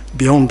then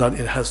beyond that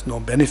it has no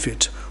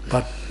benefit.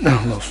 But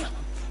no.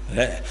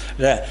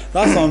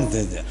 That's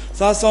something.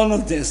 That's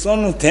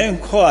something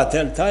quite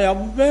a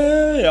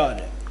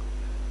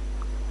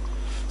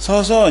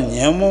so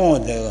Nemo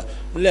the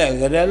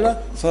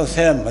Legarella, so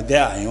same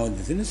Madame,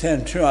 the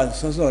same true,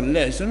 so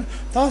lesson,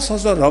 that's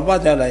also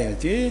Robert,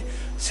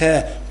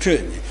 say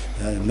true.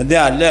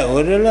 Madame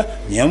Leorella,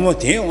 Nemo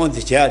thing on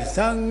the chair,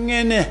 sang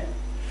in it.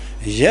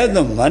 Yet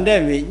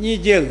Monday,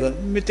 Nijig,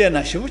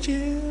 Mitena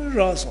Shuchi,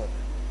 Rosso.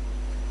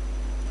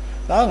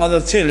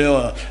 The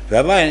Chile,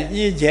 Rabbi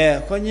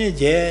Nije,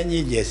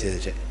 Nije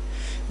says,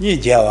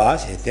 Nijawa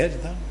said,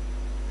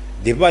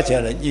 the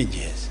Bachelor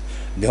Nijes,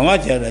 the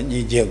Macher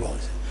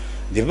Nijegos.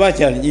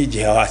 Dibachal ni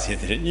jawasi,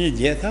 ni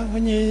jeta,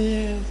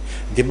 ni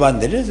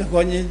dibandere,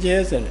 ni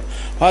jes,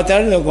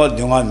 Patar the god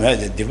Dunga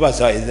made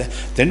Dibasa is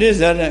the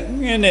Nizar,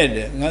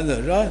 Ned,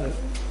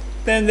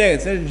 then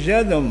there's a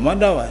shadow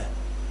Mandawa.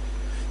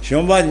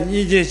 Shomba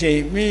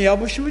Niji, me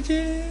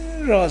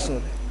Abushuji,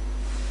 Rasore,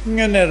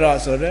 Nene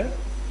Rasore.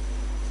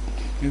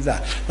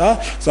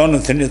 Son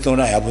of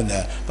Tenitona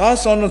Abuna,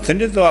 pass on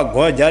Tenito,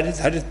 go Jadis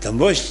had it the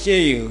most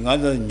shame,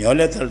 other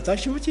Nyoletal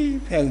Tashuchi,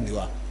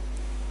 Pengua.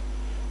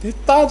 The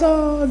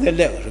Tata, the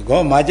letter,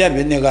 go Maja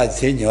Vinegar,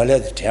 say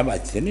Nyolet, Tama,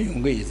 Tini,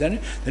 then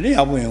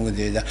Abu with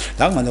the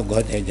Tamano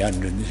got a jan.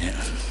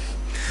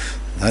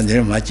 And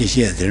there much is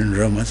here, then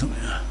Romas.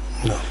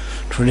 No,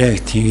 truly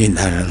thinking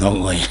that no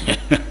way.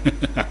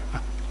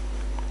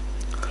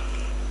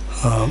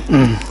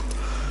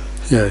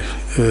 Yeah,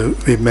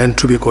 we meant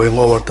to be going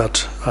over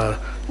that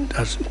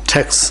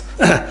text.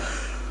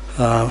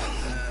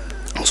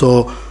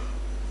 So,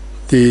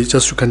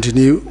 just to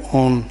continue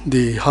on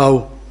the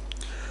how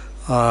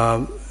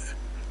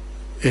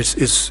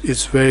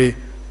it's very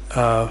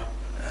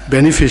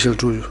beneficial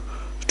to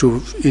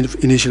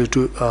initially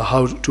to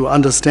how to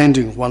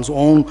understanding one's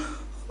own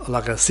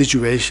like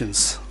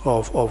situations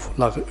of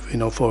like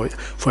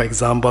for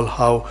example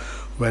how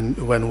when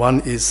one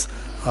is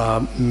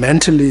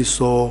mentally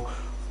so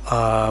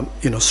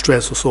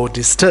stressed or so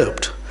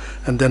disturbed,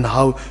 and then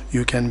how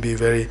you can be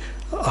very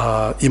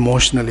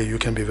emotionally, you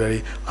can be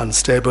very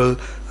unstable,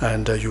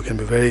 and you can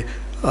be very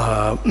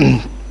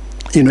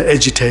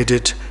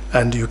agitated,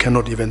 and you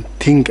cannot even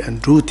think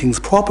and do things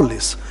properly,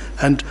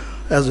 and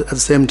at the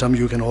same time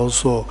you can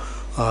also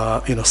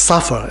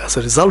suffer as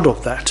a result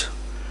of that.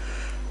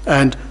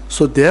 And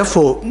so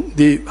therefore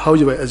how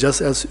you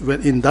adjust as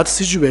when in that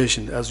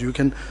situation, as you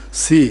can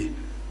see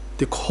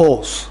the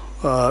cause,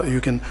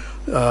 you can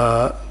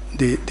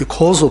the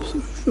cause of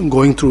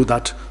going through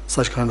that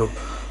such kind of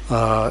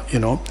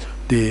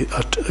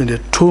the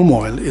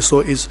turmoil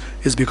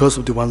is because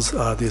of the one's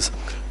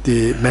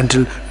the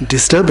mental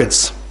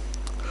disturbance.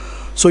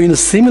 So in a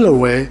similar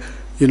way,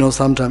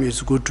 sometimes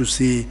it's good to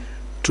see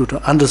to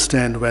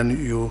understand when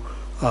you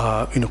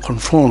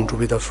confront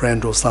with a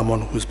friend or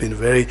someone who's been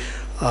very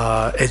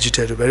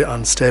agitated, very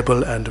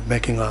unstable, and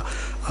making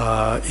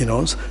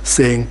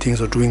saying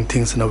things or doing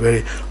things in a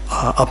very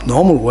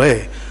abnormal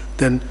way.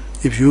 Then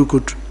if you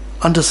could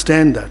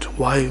understand that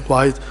why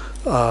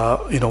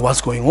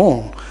what's going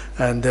on,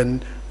 and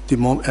then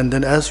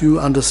as you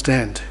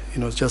understand,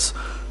 just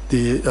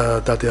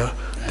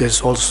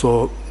there's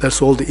also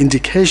that's all the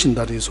indication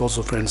that is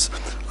also friends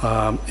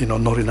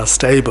not in a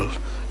stable,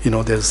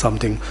 there's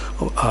something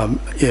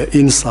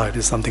inside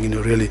is something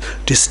really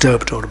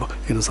disturbed, or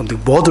something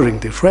bothering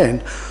the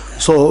friend.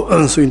 So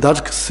in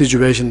that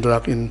situation,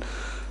 like in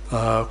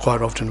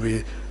quite often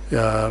we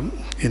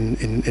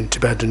in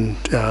Tibetan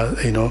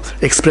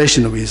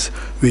expression we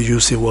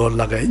use the word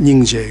like a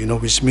nyingje,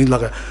 which means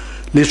like a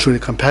literally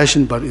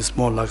compassion, but it's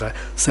more like a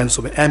sense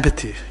of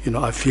empathy.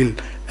 I feel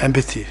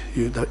empathy.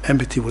 The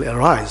empathy will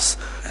arise.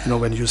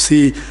 When you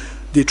see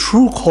the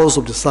true cause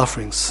of the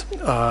sufferings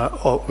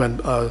of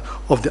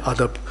the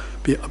other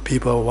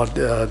people, what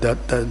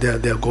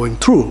they are going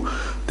through,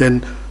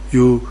 then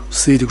you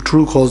see the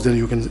true cause. Then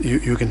you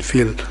can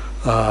feel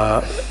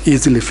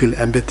easily feel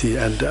empathy,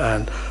 and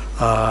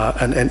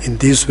in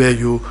this way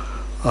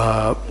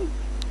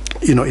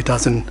it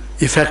doesn't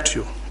affect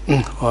you,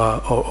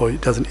 or it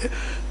doesn't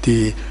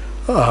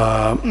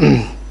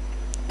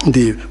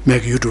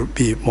make you to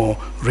be more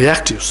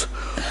reactive.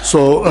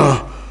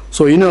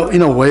 So in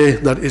a way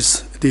that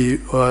is the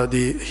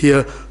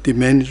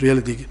main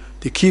really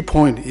the key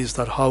point is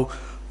that how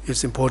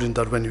it's important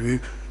that when we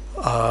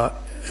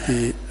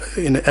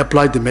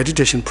apply the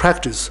meditation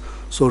practice,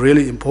 so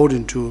really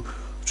important to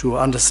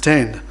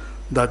understand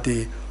that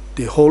the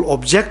whole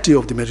objective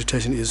of the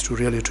meditation is to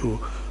really to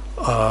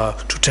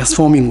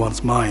transforming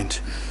one's mind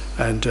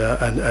and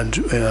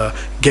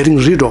getting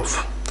rid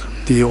of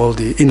all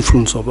the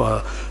influence of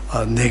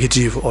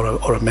negative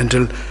or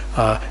mental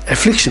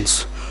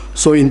afflictions.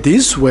 So in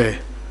this way,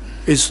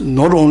 it's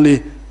not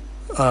only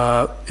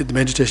the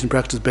meditation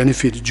practice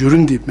benefit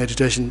during the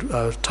meditation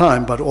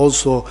time, but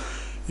also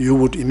you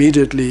would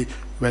immediately,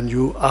 when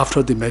you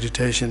after the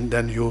meditation,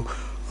 then you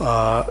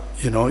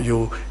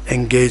you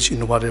engage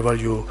in whatever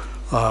you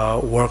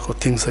work or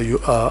things that you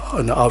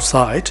on the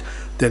outside.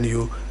 Then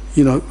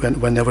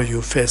whenever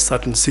you face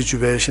certain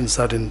situations,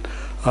 certain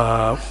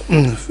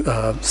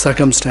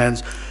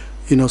circumstance,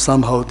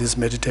 somehow this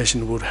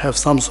meditation would have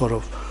some sort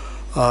of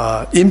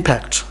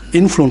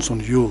influence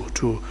on you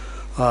to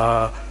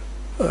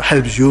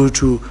help you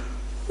to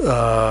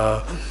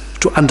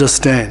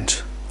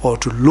understand or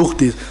to look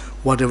this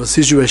whatever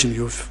situation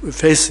you're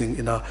facing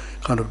in a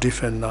kind of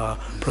different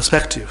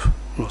perspective.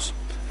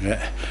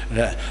 Yes.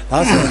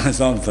 That's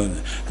something.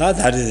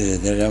 That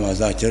is the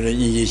actually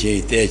you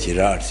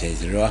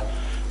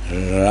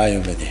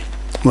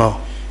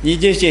no. You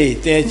just say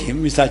that you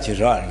miss such a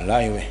lie.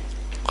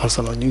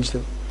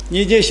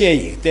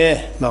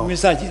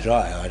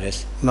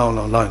 No.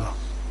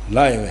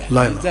 Lai,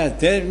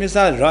 there,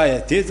 Mr.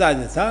 Roy,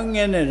 Tisa, Sang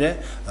and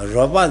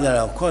Robert,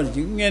 of course,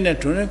 and a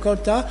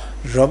Tunicota,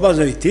 Robert,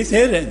 it is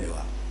here.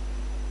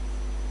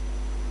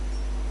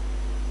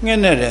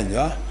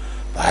 Ngenere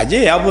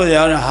baje yabu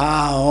ya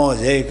ha ho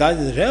je ka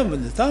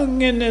re ta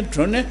ngene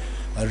trone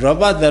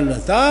roba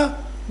dal ta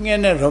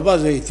ngene roba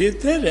zo iti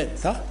tere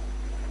ta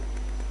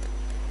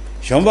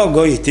shomba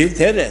go iti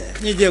tere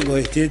ni je go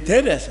iti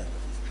tere sa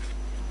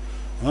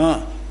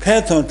ha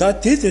peton ta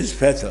titis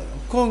peton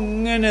ko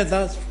ngene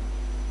ta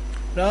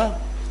ra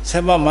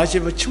sema machi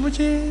bu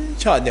chimuchi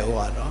cha de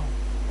wa ro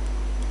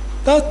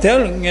ta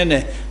tel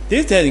ngene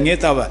titis nge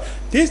ta ba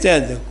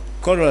titis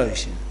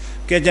correlation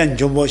ke jan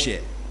jombo she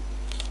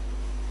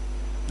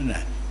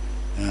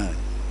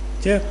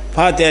제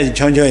파대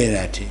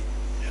전전이라지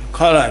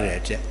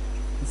컬러래지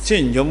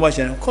진정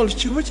뭐시는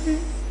컬치고지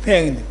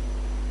팽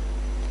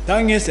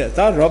당에서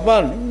다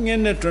로바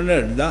년에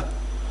전에다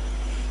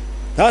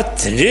다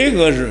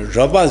들리고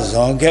로바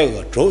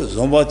zon게고 조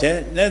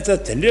좀보테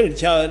내가 들릴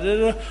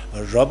차를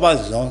로바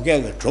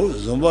zon게고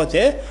조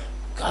좀보테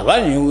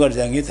가발 용거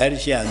장이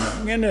다르시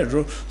않는 년에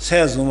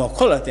새 좀어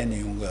컬러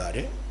때는 용거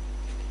아래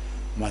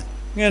맞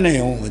ngene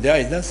yung de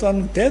ida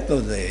son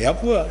teto de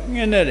yapu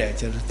ngene re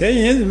che te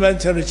yin man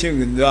chero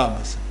ching do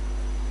amas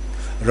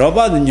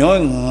roba de nyo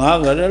nga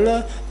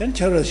garala den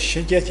chero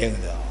shije ching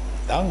do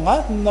da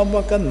nga no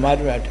ba kan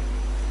marwat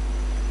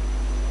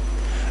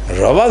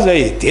roba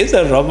zai te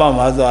da roba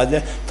ma zo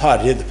ade ta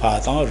ri de pa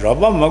ta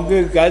roba ma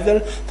ge ga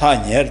de ta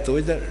nyer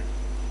to de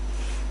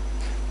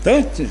더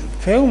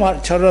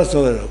배우마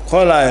처러서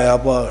콜라야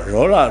뭐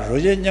로라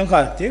로제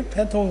년가 대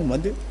패통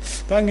뭔데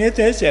방에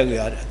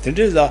대세가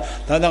들으자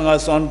다당가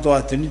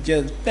선도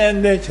들이제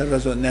땡내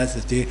처러서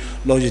내스티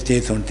로지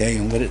대선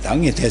대용을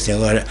당에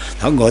대세가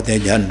당고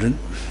대전은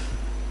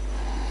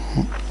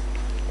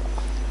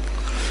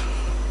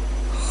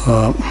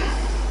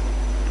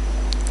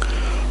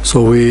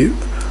so we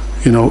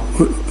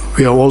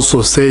are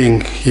also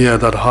saying here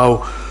that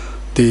how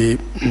the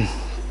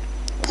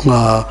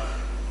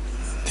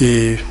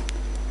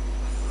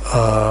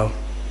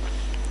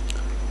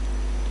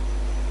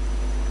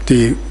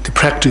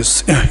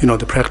practice,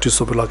 the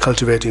practice of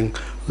cultivating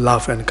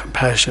love and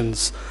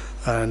compassions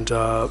and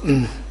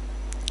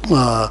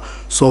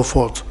so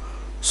forth.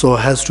 So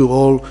has to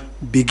all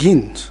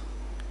begin,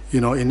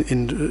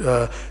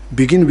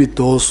 begin with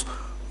those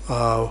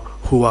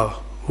who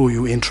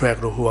you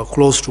interact or who are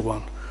close to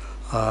one,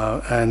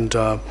 and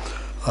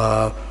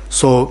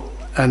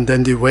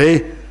then the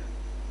way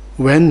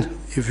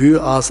if you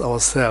ask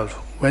ourselves.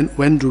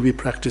 When do we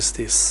practice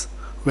this?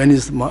 When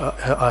is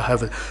I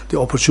have the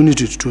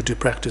opportunity to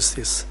practice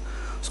this?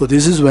 So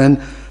this is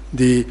when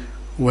you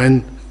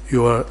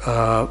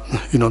are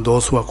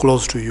those who are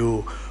close to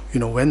you,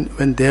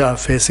 when they are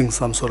facing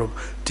some sort of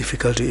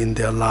difficulty in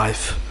their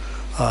life,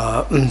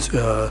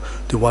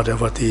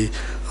 whatever the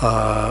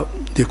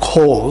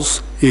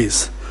cause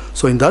is.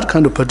 So in that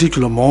kind of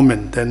particular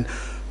moment, then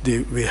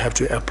we have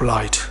to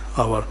apply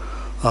our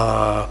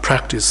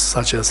practice,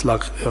 such as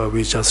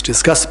we just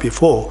discussed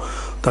before,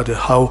 that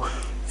how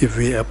if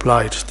we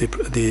applied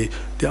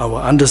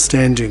our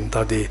understanding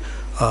that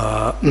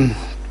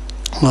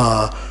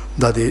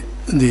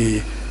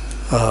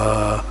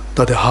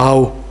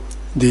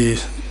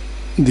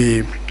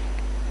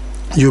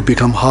you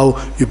become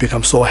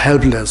so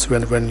helpless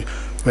when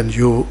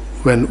you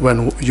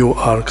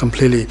are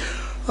completely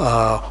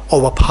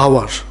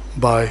overpowered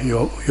by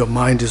your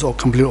mind is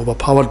completely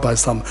overpowered by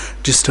some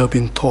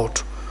disturbing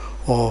thought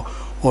or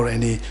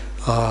any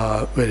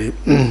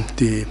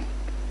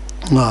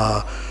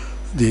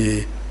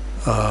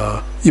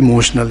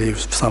emotionally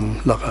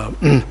some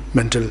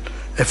mental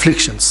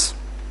afflictions,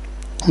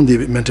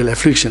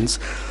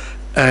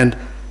 and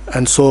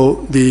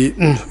so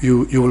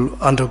you will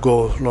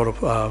undergo a lot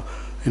of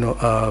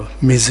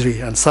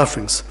misery and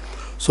sufferings.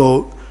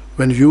 So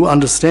when you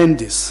understand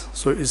this,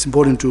 so it's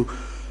important to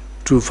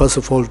first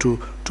of all to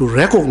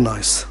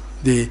recognize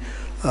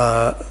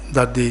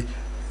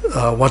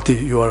what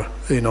your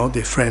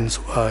the friends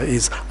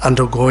is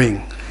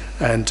undergoing,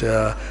 and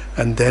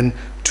then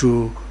it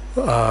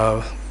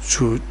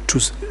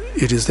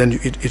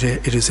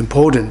is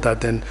important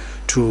that then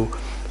to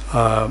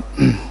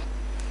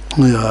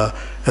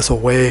as a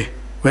way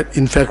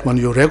in fact when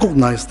you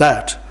recognize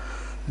that,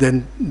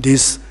 then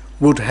this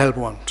would help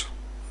one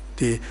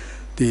to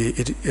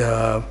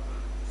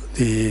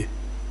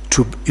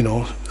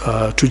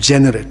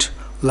generate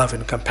love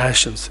and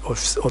compassion or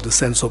the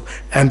sense of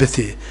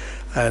empathy,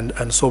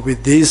 and so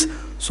with this,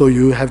 so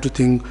you have to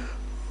think,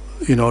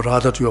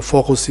 rather your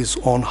focus is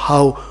on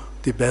how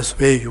the best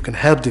way you can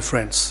help the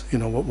friends,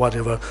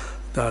 whatever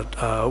that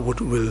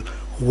will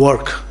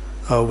work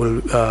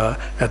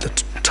at the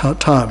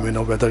time,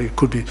 whether it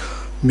could be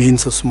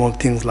means of small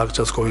things like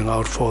just going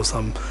out for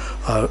some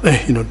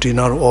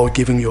dinner or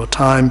giving your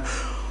time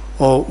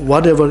or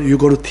whatever. You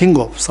got to think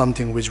of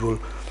something which will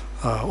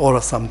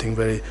or something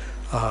very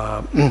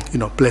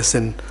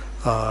pleasant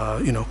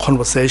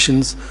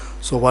conversations.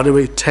 So whatever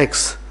it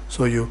takes,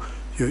 so you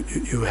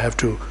have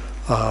to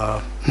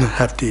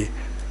have the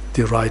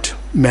the right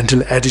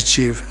mental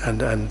attitude,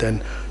 and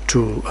then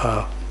to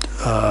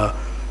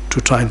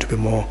trying to be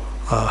more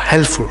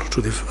helpful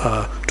to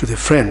the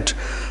friend.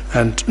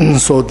 And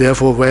so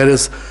therefore,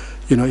 whereas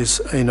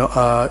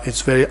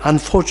it's very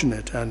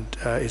unfortunate, and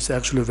it's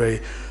actually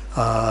very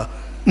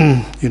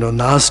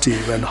nasty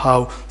when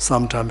how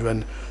sometimes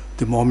when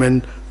the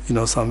moment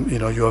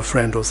your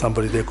friend or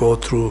somebody, they go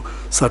through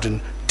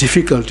certain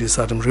difficulties,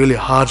 certain really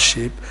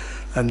hardship,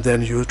 and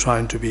then you're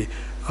trying to be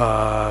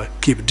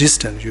keep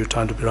distance. You're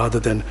trying to be, rather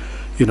than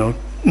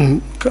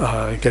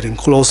getting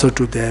closer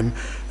to them,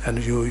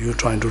 and you're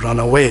trying to run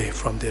away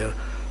from there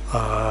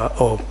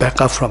or back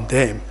up from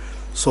them.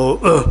 So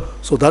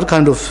that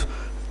kind of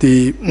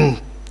the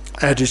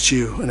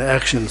attitude and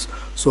actions.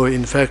 So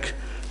in fact,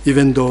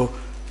 even though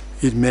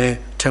it may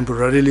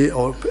temporarily,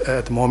 or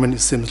at the moment it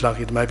seems like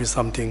it might be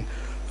something,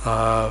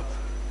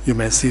 you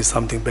may see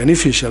something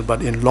beneficial,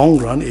 but in long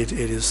run it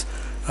is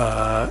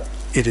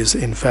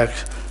in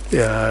fact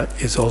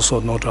is also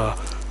not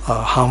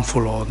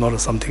harmful, or not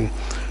something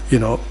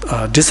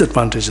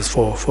disadvantageous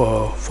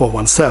for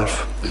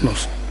oneself.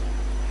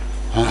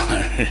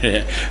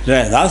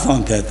 That's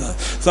on that.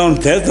 Some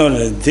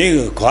that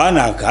dig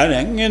Kwana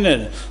Karen in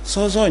it.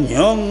 So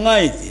young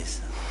nighties.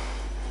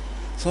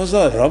 So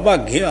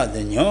Robert gave us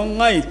the young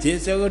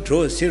nighties. I go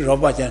to see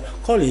Robert and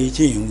call each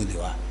in with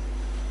you.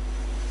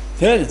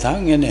 There,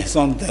 tongue in a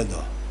son that.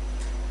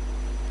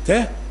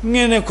 There,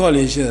 in a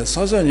college,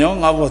 so young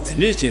about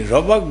Trinity,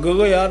 Robert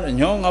Gogoyar, and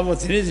young about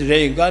Trinity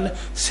Ray Gun,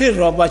 see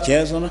Robert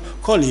Jason,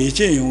 call each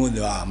in with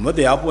you.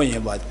 Muddy up when you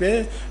but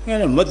pay,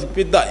 and a mud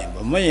pit die,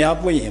 but may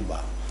up when you buy.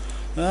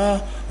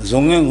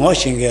 Zonging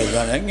washing it,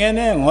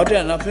 and what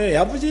an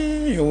affair,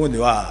 you would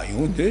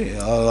do,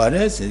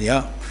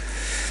 yeah.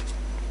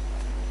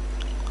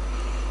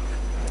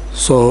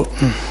 So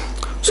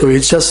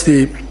it's just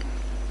the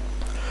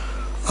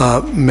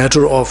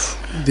matter of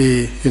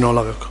the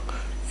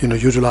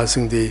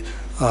utilizing the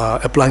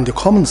applying the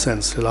common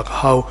sense, like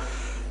how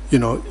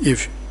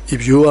if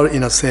you are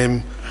in a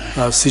same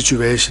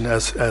situation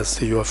as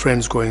your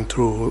friends going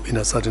through in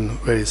a certain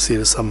very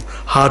serious some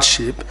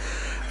hardship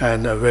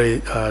and a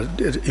very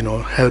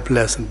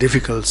helpless and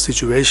difficult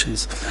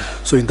situations.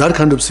 So in that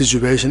kind of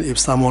situation, if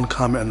someone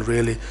come and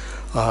really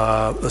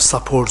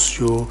supports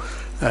you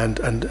and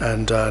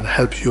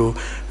help you,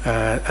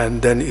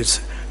 and then it's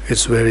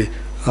very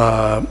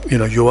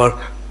your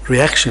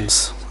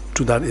reactions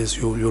to that is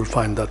you'll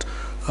find that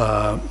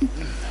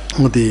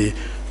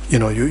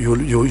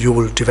you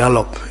will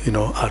develop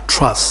a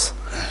trust,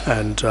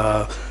 and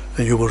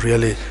you will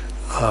really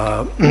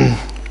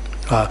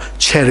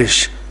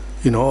cherish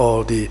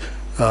or the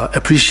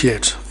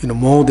appreciate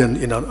more than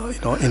in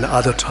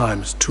other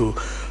times to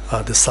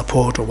the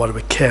support or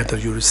whatever care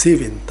that you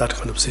receive in that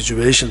kind of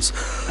situations.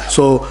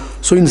 So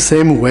in the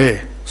same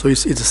way, so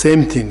it's the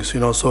same things,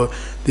 So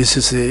this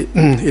is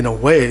in a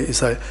way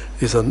is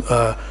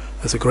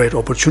a great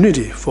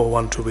opportunity for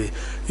one to be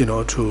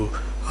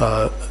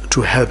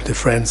to help the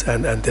friends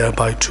and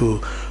thereby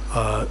to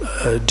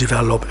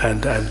develop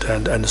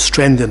and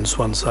strengthen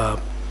one's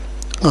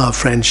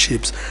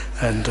friendships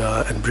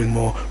and bring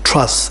more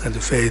trust and the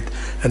faith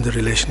and the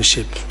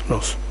relationship.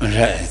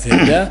 Right.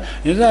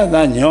 You know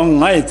that young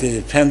might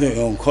depend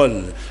on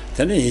call.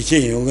 Then you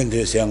see you can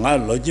do say, I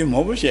logi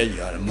motion,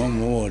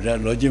 Momo,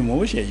 logi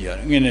motion,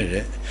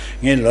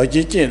 in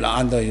logic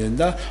under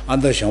Yunda,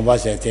 under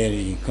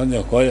Shambasateri,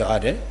 Kondo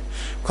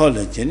call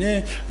it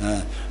Jenny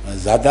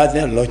Zada,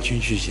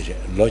 Lochinchi,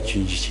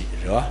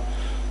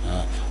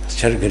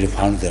 Cherry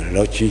founder,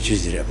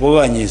 Lochinchi,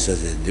 Bogani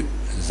says,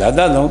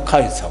 Zada no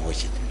kites of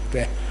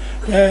it.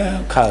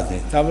 Cousin,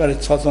 Tabar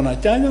Sotona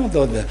Jano,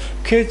 the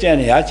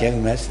Kirjan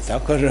Yacheng mess,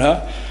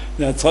 Sakura,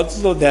 the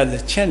Sotso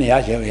that Chen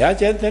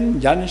Yachet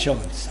and Jan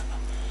Shows.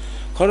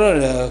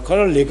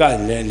 Color legal,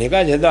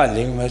 Lingus,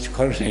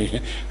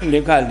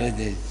 legal,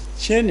 the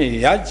Chen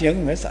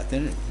Yacheng mess,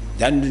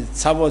 Jan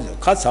Sabot,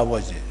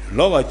 Katsabot,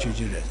 Loga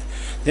Chujuret.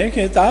 Then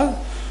get out.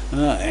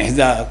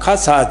 The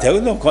Casa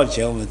Telno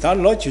culture without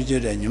lot you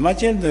did, and you might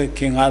the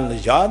King Al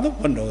Jado,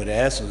 no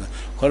rest,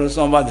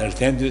 somebody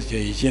attend to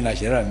China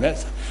Shera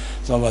Mess.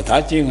 So, but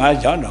touching I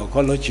John or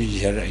Colo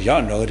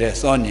John no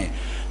rest only.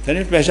 Then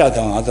if I shot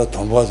on other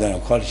tombos and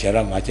call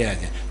Shera Machia,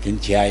 then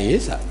Chia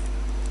is.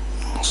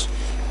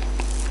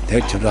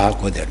 Take to the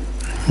Hakoder.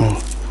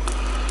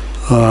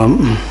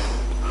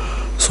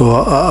 So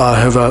I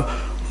have a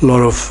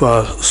lot of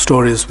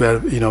stories where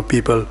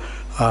people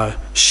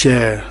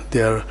share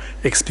their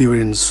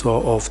experience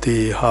of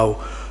the how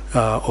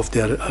of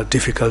their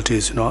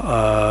difficulties in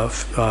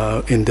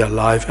their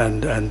life,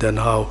 and then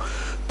how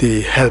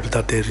the help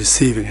that they're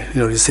receiving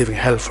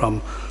help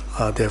from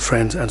their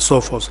friends and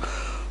so forth.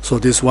 So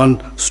this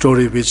one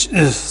story which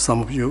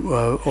some of you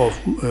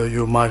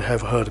you might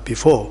have heard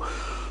before.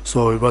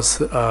 So it was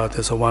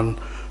there's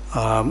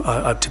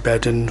a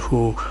Tibetan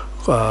who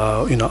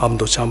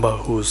Amdo Chamba,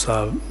 who's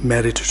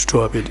married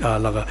to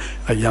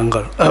a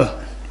younger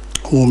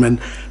woman,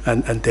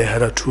 and they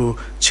had 2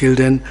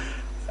 children,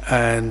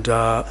 and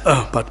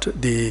but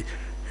the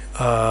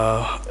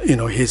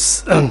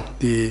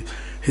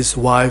his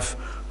wife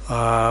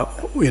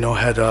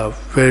had a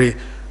very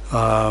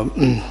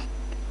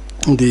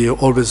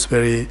always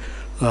very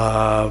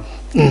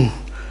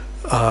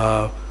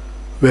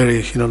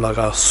very like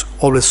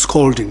always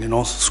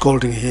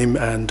scolding him,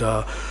 and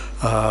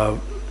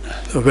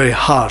very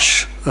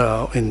harsh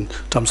in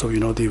terms of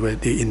the way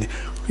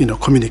in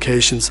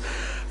communications,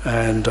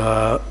 and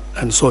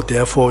so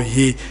therefore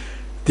he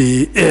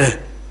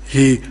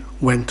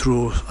went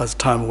through a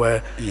time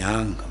where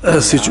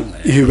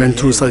he went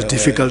through such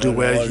difficulty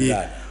where he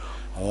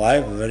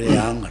wife very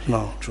young,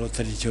 no.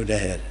 32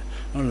 days.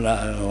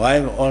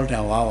 Wife all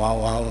time, no.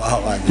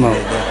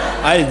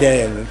 I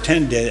there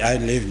 10 days. I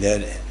live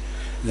there.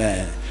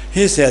 Then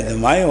he said,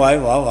 my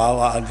wife,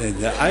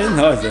 I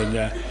know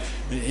that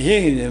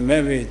he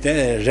maybe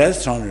the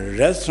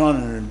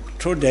restaurant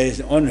 2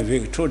 days on a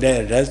week, 2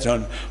 days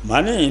restaurant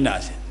money in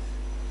us.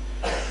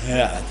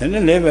 Yeah, then they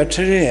live a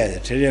tree,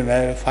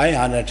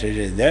 500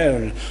 trees.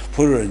 There,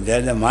 put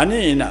the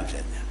money enough.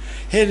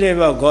 He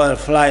never go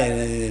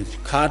fly,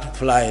 cart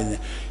fly.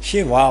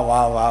 She wow.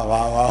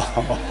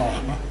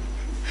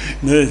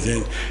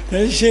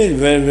 Then she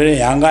very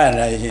young.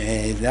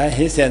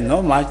 He said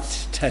no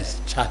much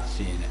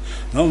charging,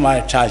 no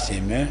much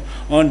charging.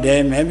 One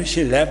day maybe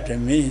she left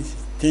me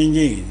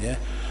thinking,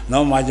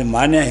 no much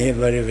money. He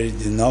very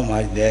no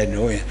much there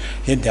doing.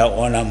 He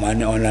don't own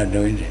money, own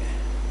doing it.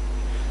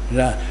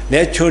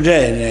 Their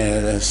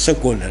children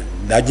school,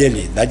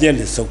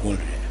 Dajeli school.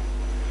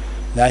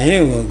 Now he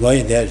will go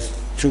there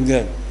to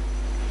get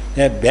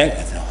their back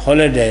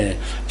holiday,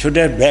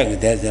 children back,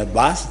 there's a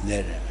bus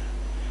there.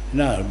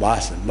 No,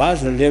 bus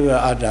live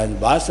at the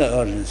bus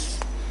or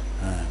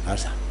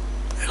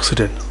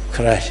accident.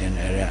 Crash in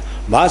area.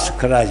 Bus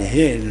crash,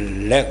 he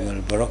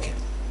leg broken.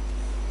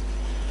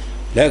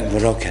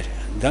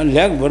 Then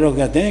leg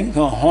broken, then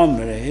come home.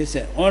 He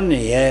said,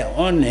 only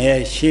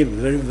here, sheep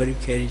very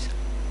careless.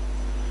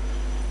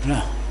 No,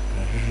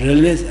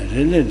 really,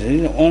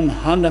 on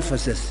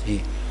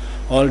 100%.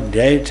 All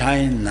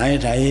daytime,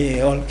 night,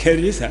 all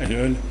careless.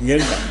 Then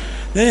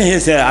he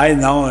said, I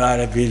know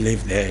I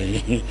believe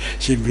there.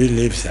 She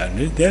believes that.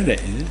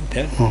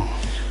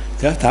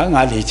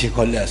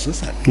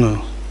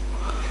 No.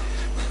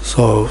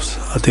 So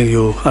I think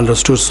you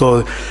understood.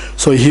 So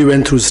he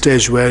went through a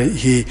stage where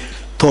he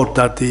thought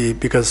that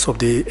because of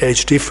the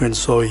age difference,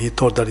 so he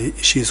thought that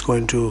she's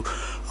going to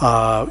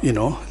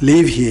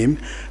leave him,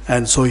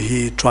 and so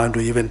he trying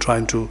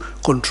to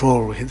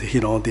control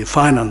the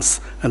finance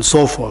and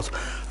so forth,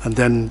 and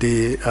then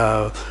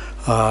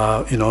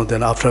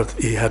then after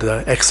he had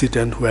an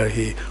accident where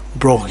he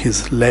broke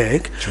his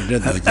leg,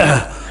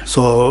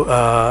 so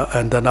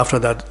and then after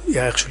that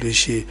actually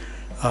she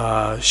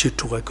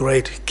took a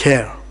great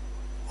care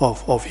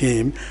of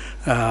him,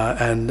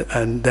 and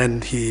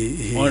then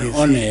he in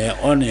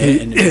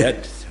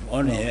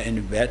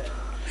bed.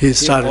 He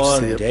started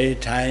all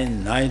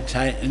daytime,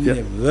 nighttime, and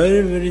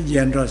very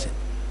generous.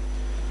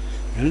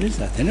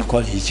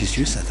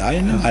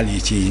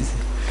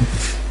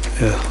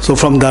 So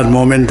from that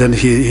moment, then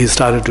he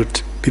started to.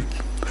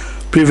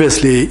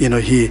 Previously,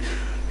 he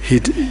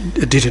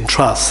didn't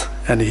trust,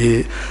 and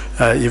he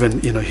even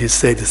he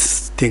said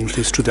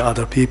things to the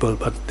other people.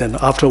 But then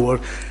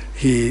afterward,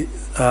 he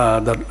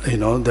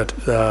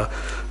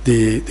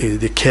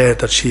the care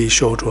that she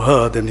showed to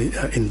her, then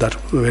in that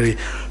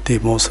the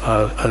most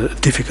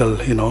difficult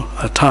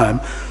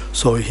time,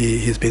 so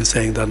he's been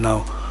saying that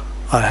now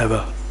I have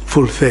a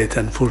full faith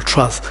and full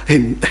trust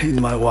in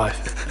my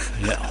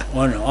wife. Yeah,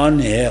 on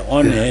here,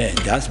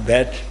 just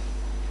bad,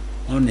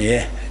 on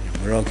here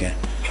broken,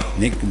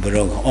 neck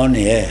broke, on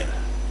here.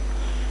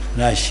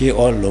 Now she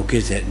all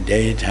looks at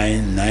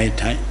daytime,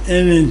 nighttime,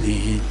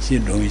 anything she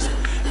does,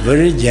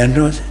 very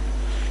generous.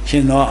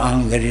 She no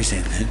angry.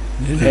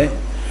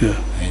 Yeah.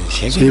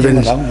 She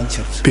even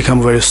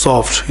become very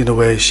soft in the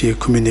way she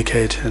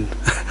communicates, and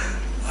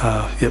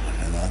yep.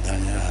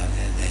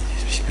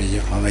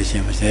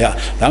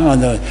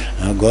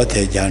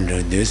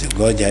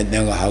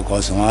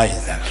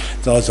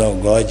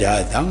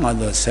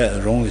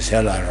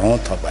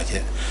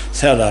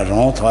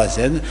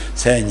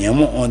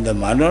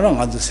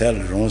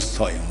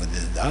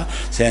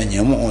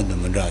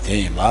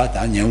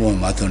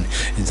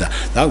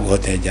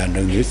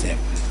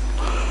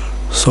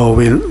 So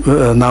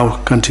we'll now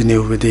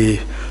continue with the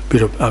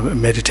bit of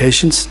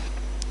meditations.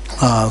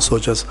 So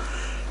just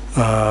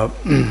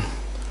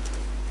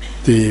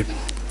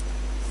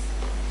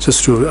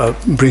just to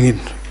bring in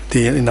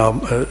in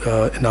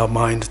our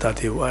mind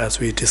that as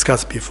we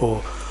discussed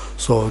before,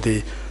 so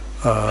the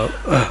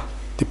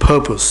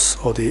purpose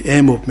or the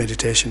aim of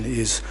meditation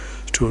is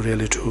to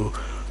really to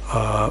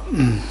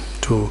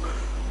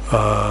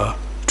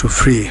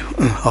free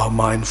our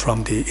mind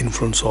from the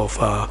influence of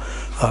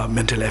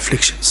mental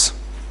afflictions.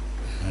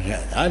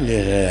 다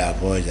레레야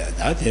보자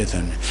다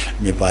대선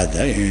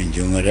미바다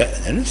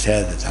윤중을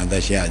새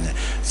상다시야네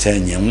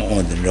새님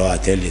오늘로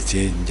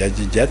아텔리지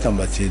자지자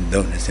담바지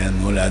돈에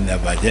새노라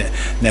네바제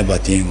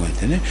네바팅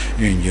거네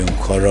윤중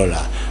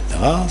코로라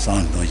다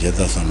상도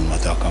제다선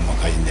마다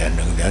까마카인데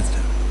능데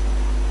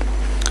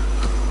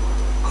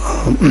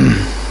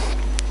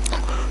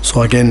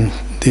So again,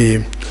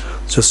 the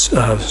just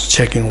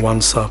checking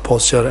one's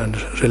posture and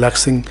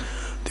relaxing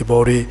the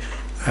body,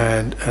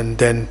 and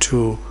then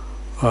to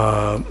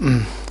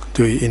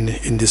do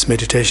in this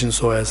meditation.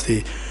 So as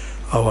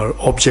our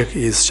object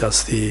is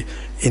just the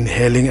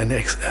inhaling and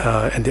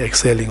the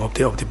exhaling of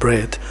the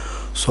breath.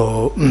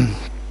 So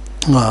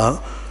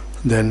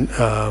then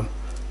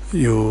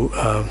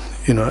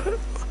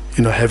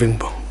having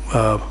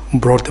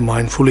brought the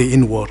mind fully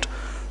inward,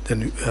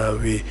 then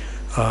we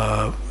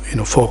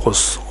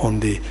focus on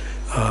the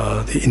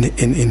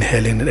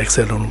inhaling and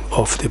exhaling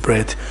of the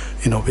breath,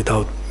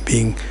 without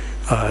being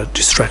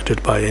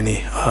distracted by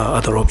any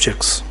other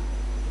objects.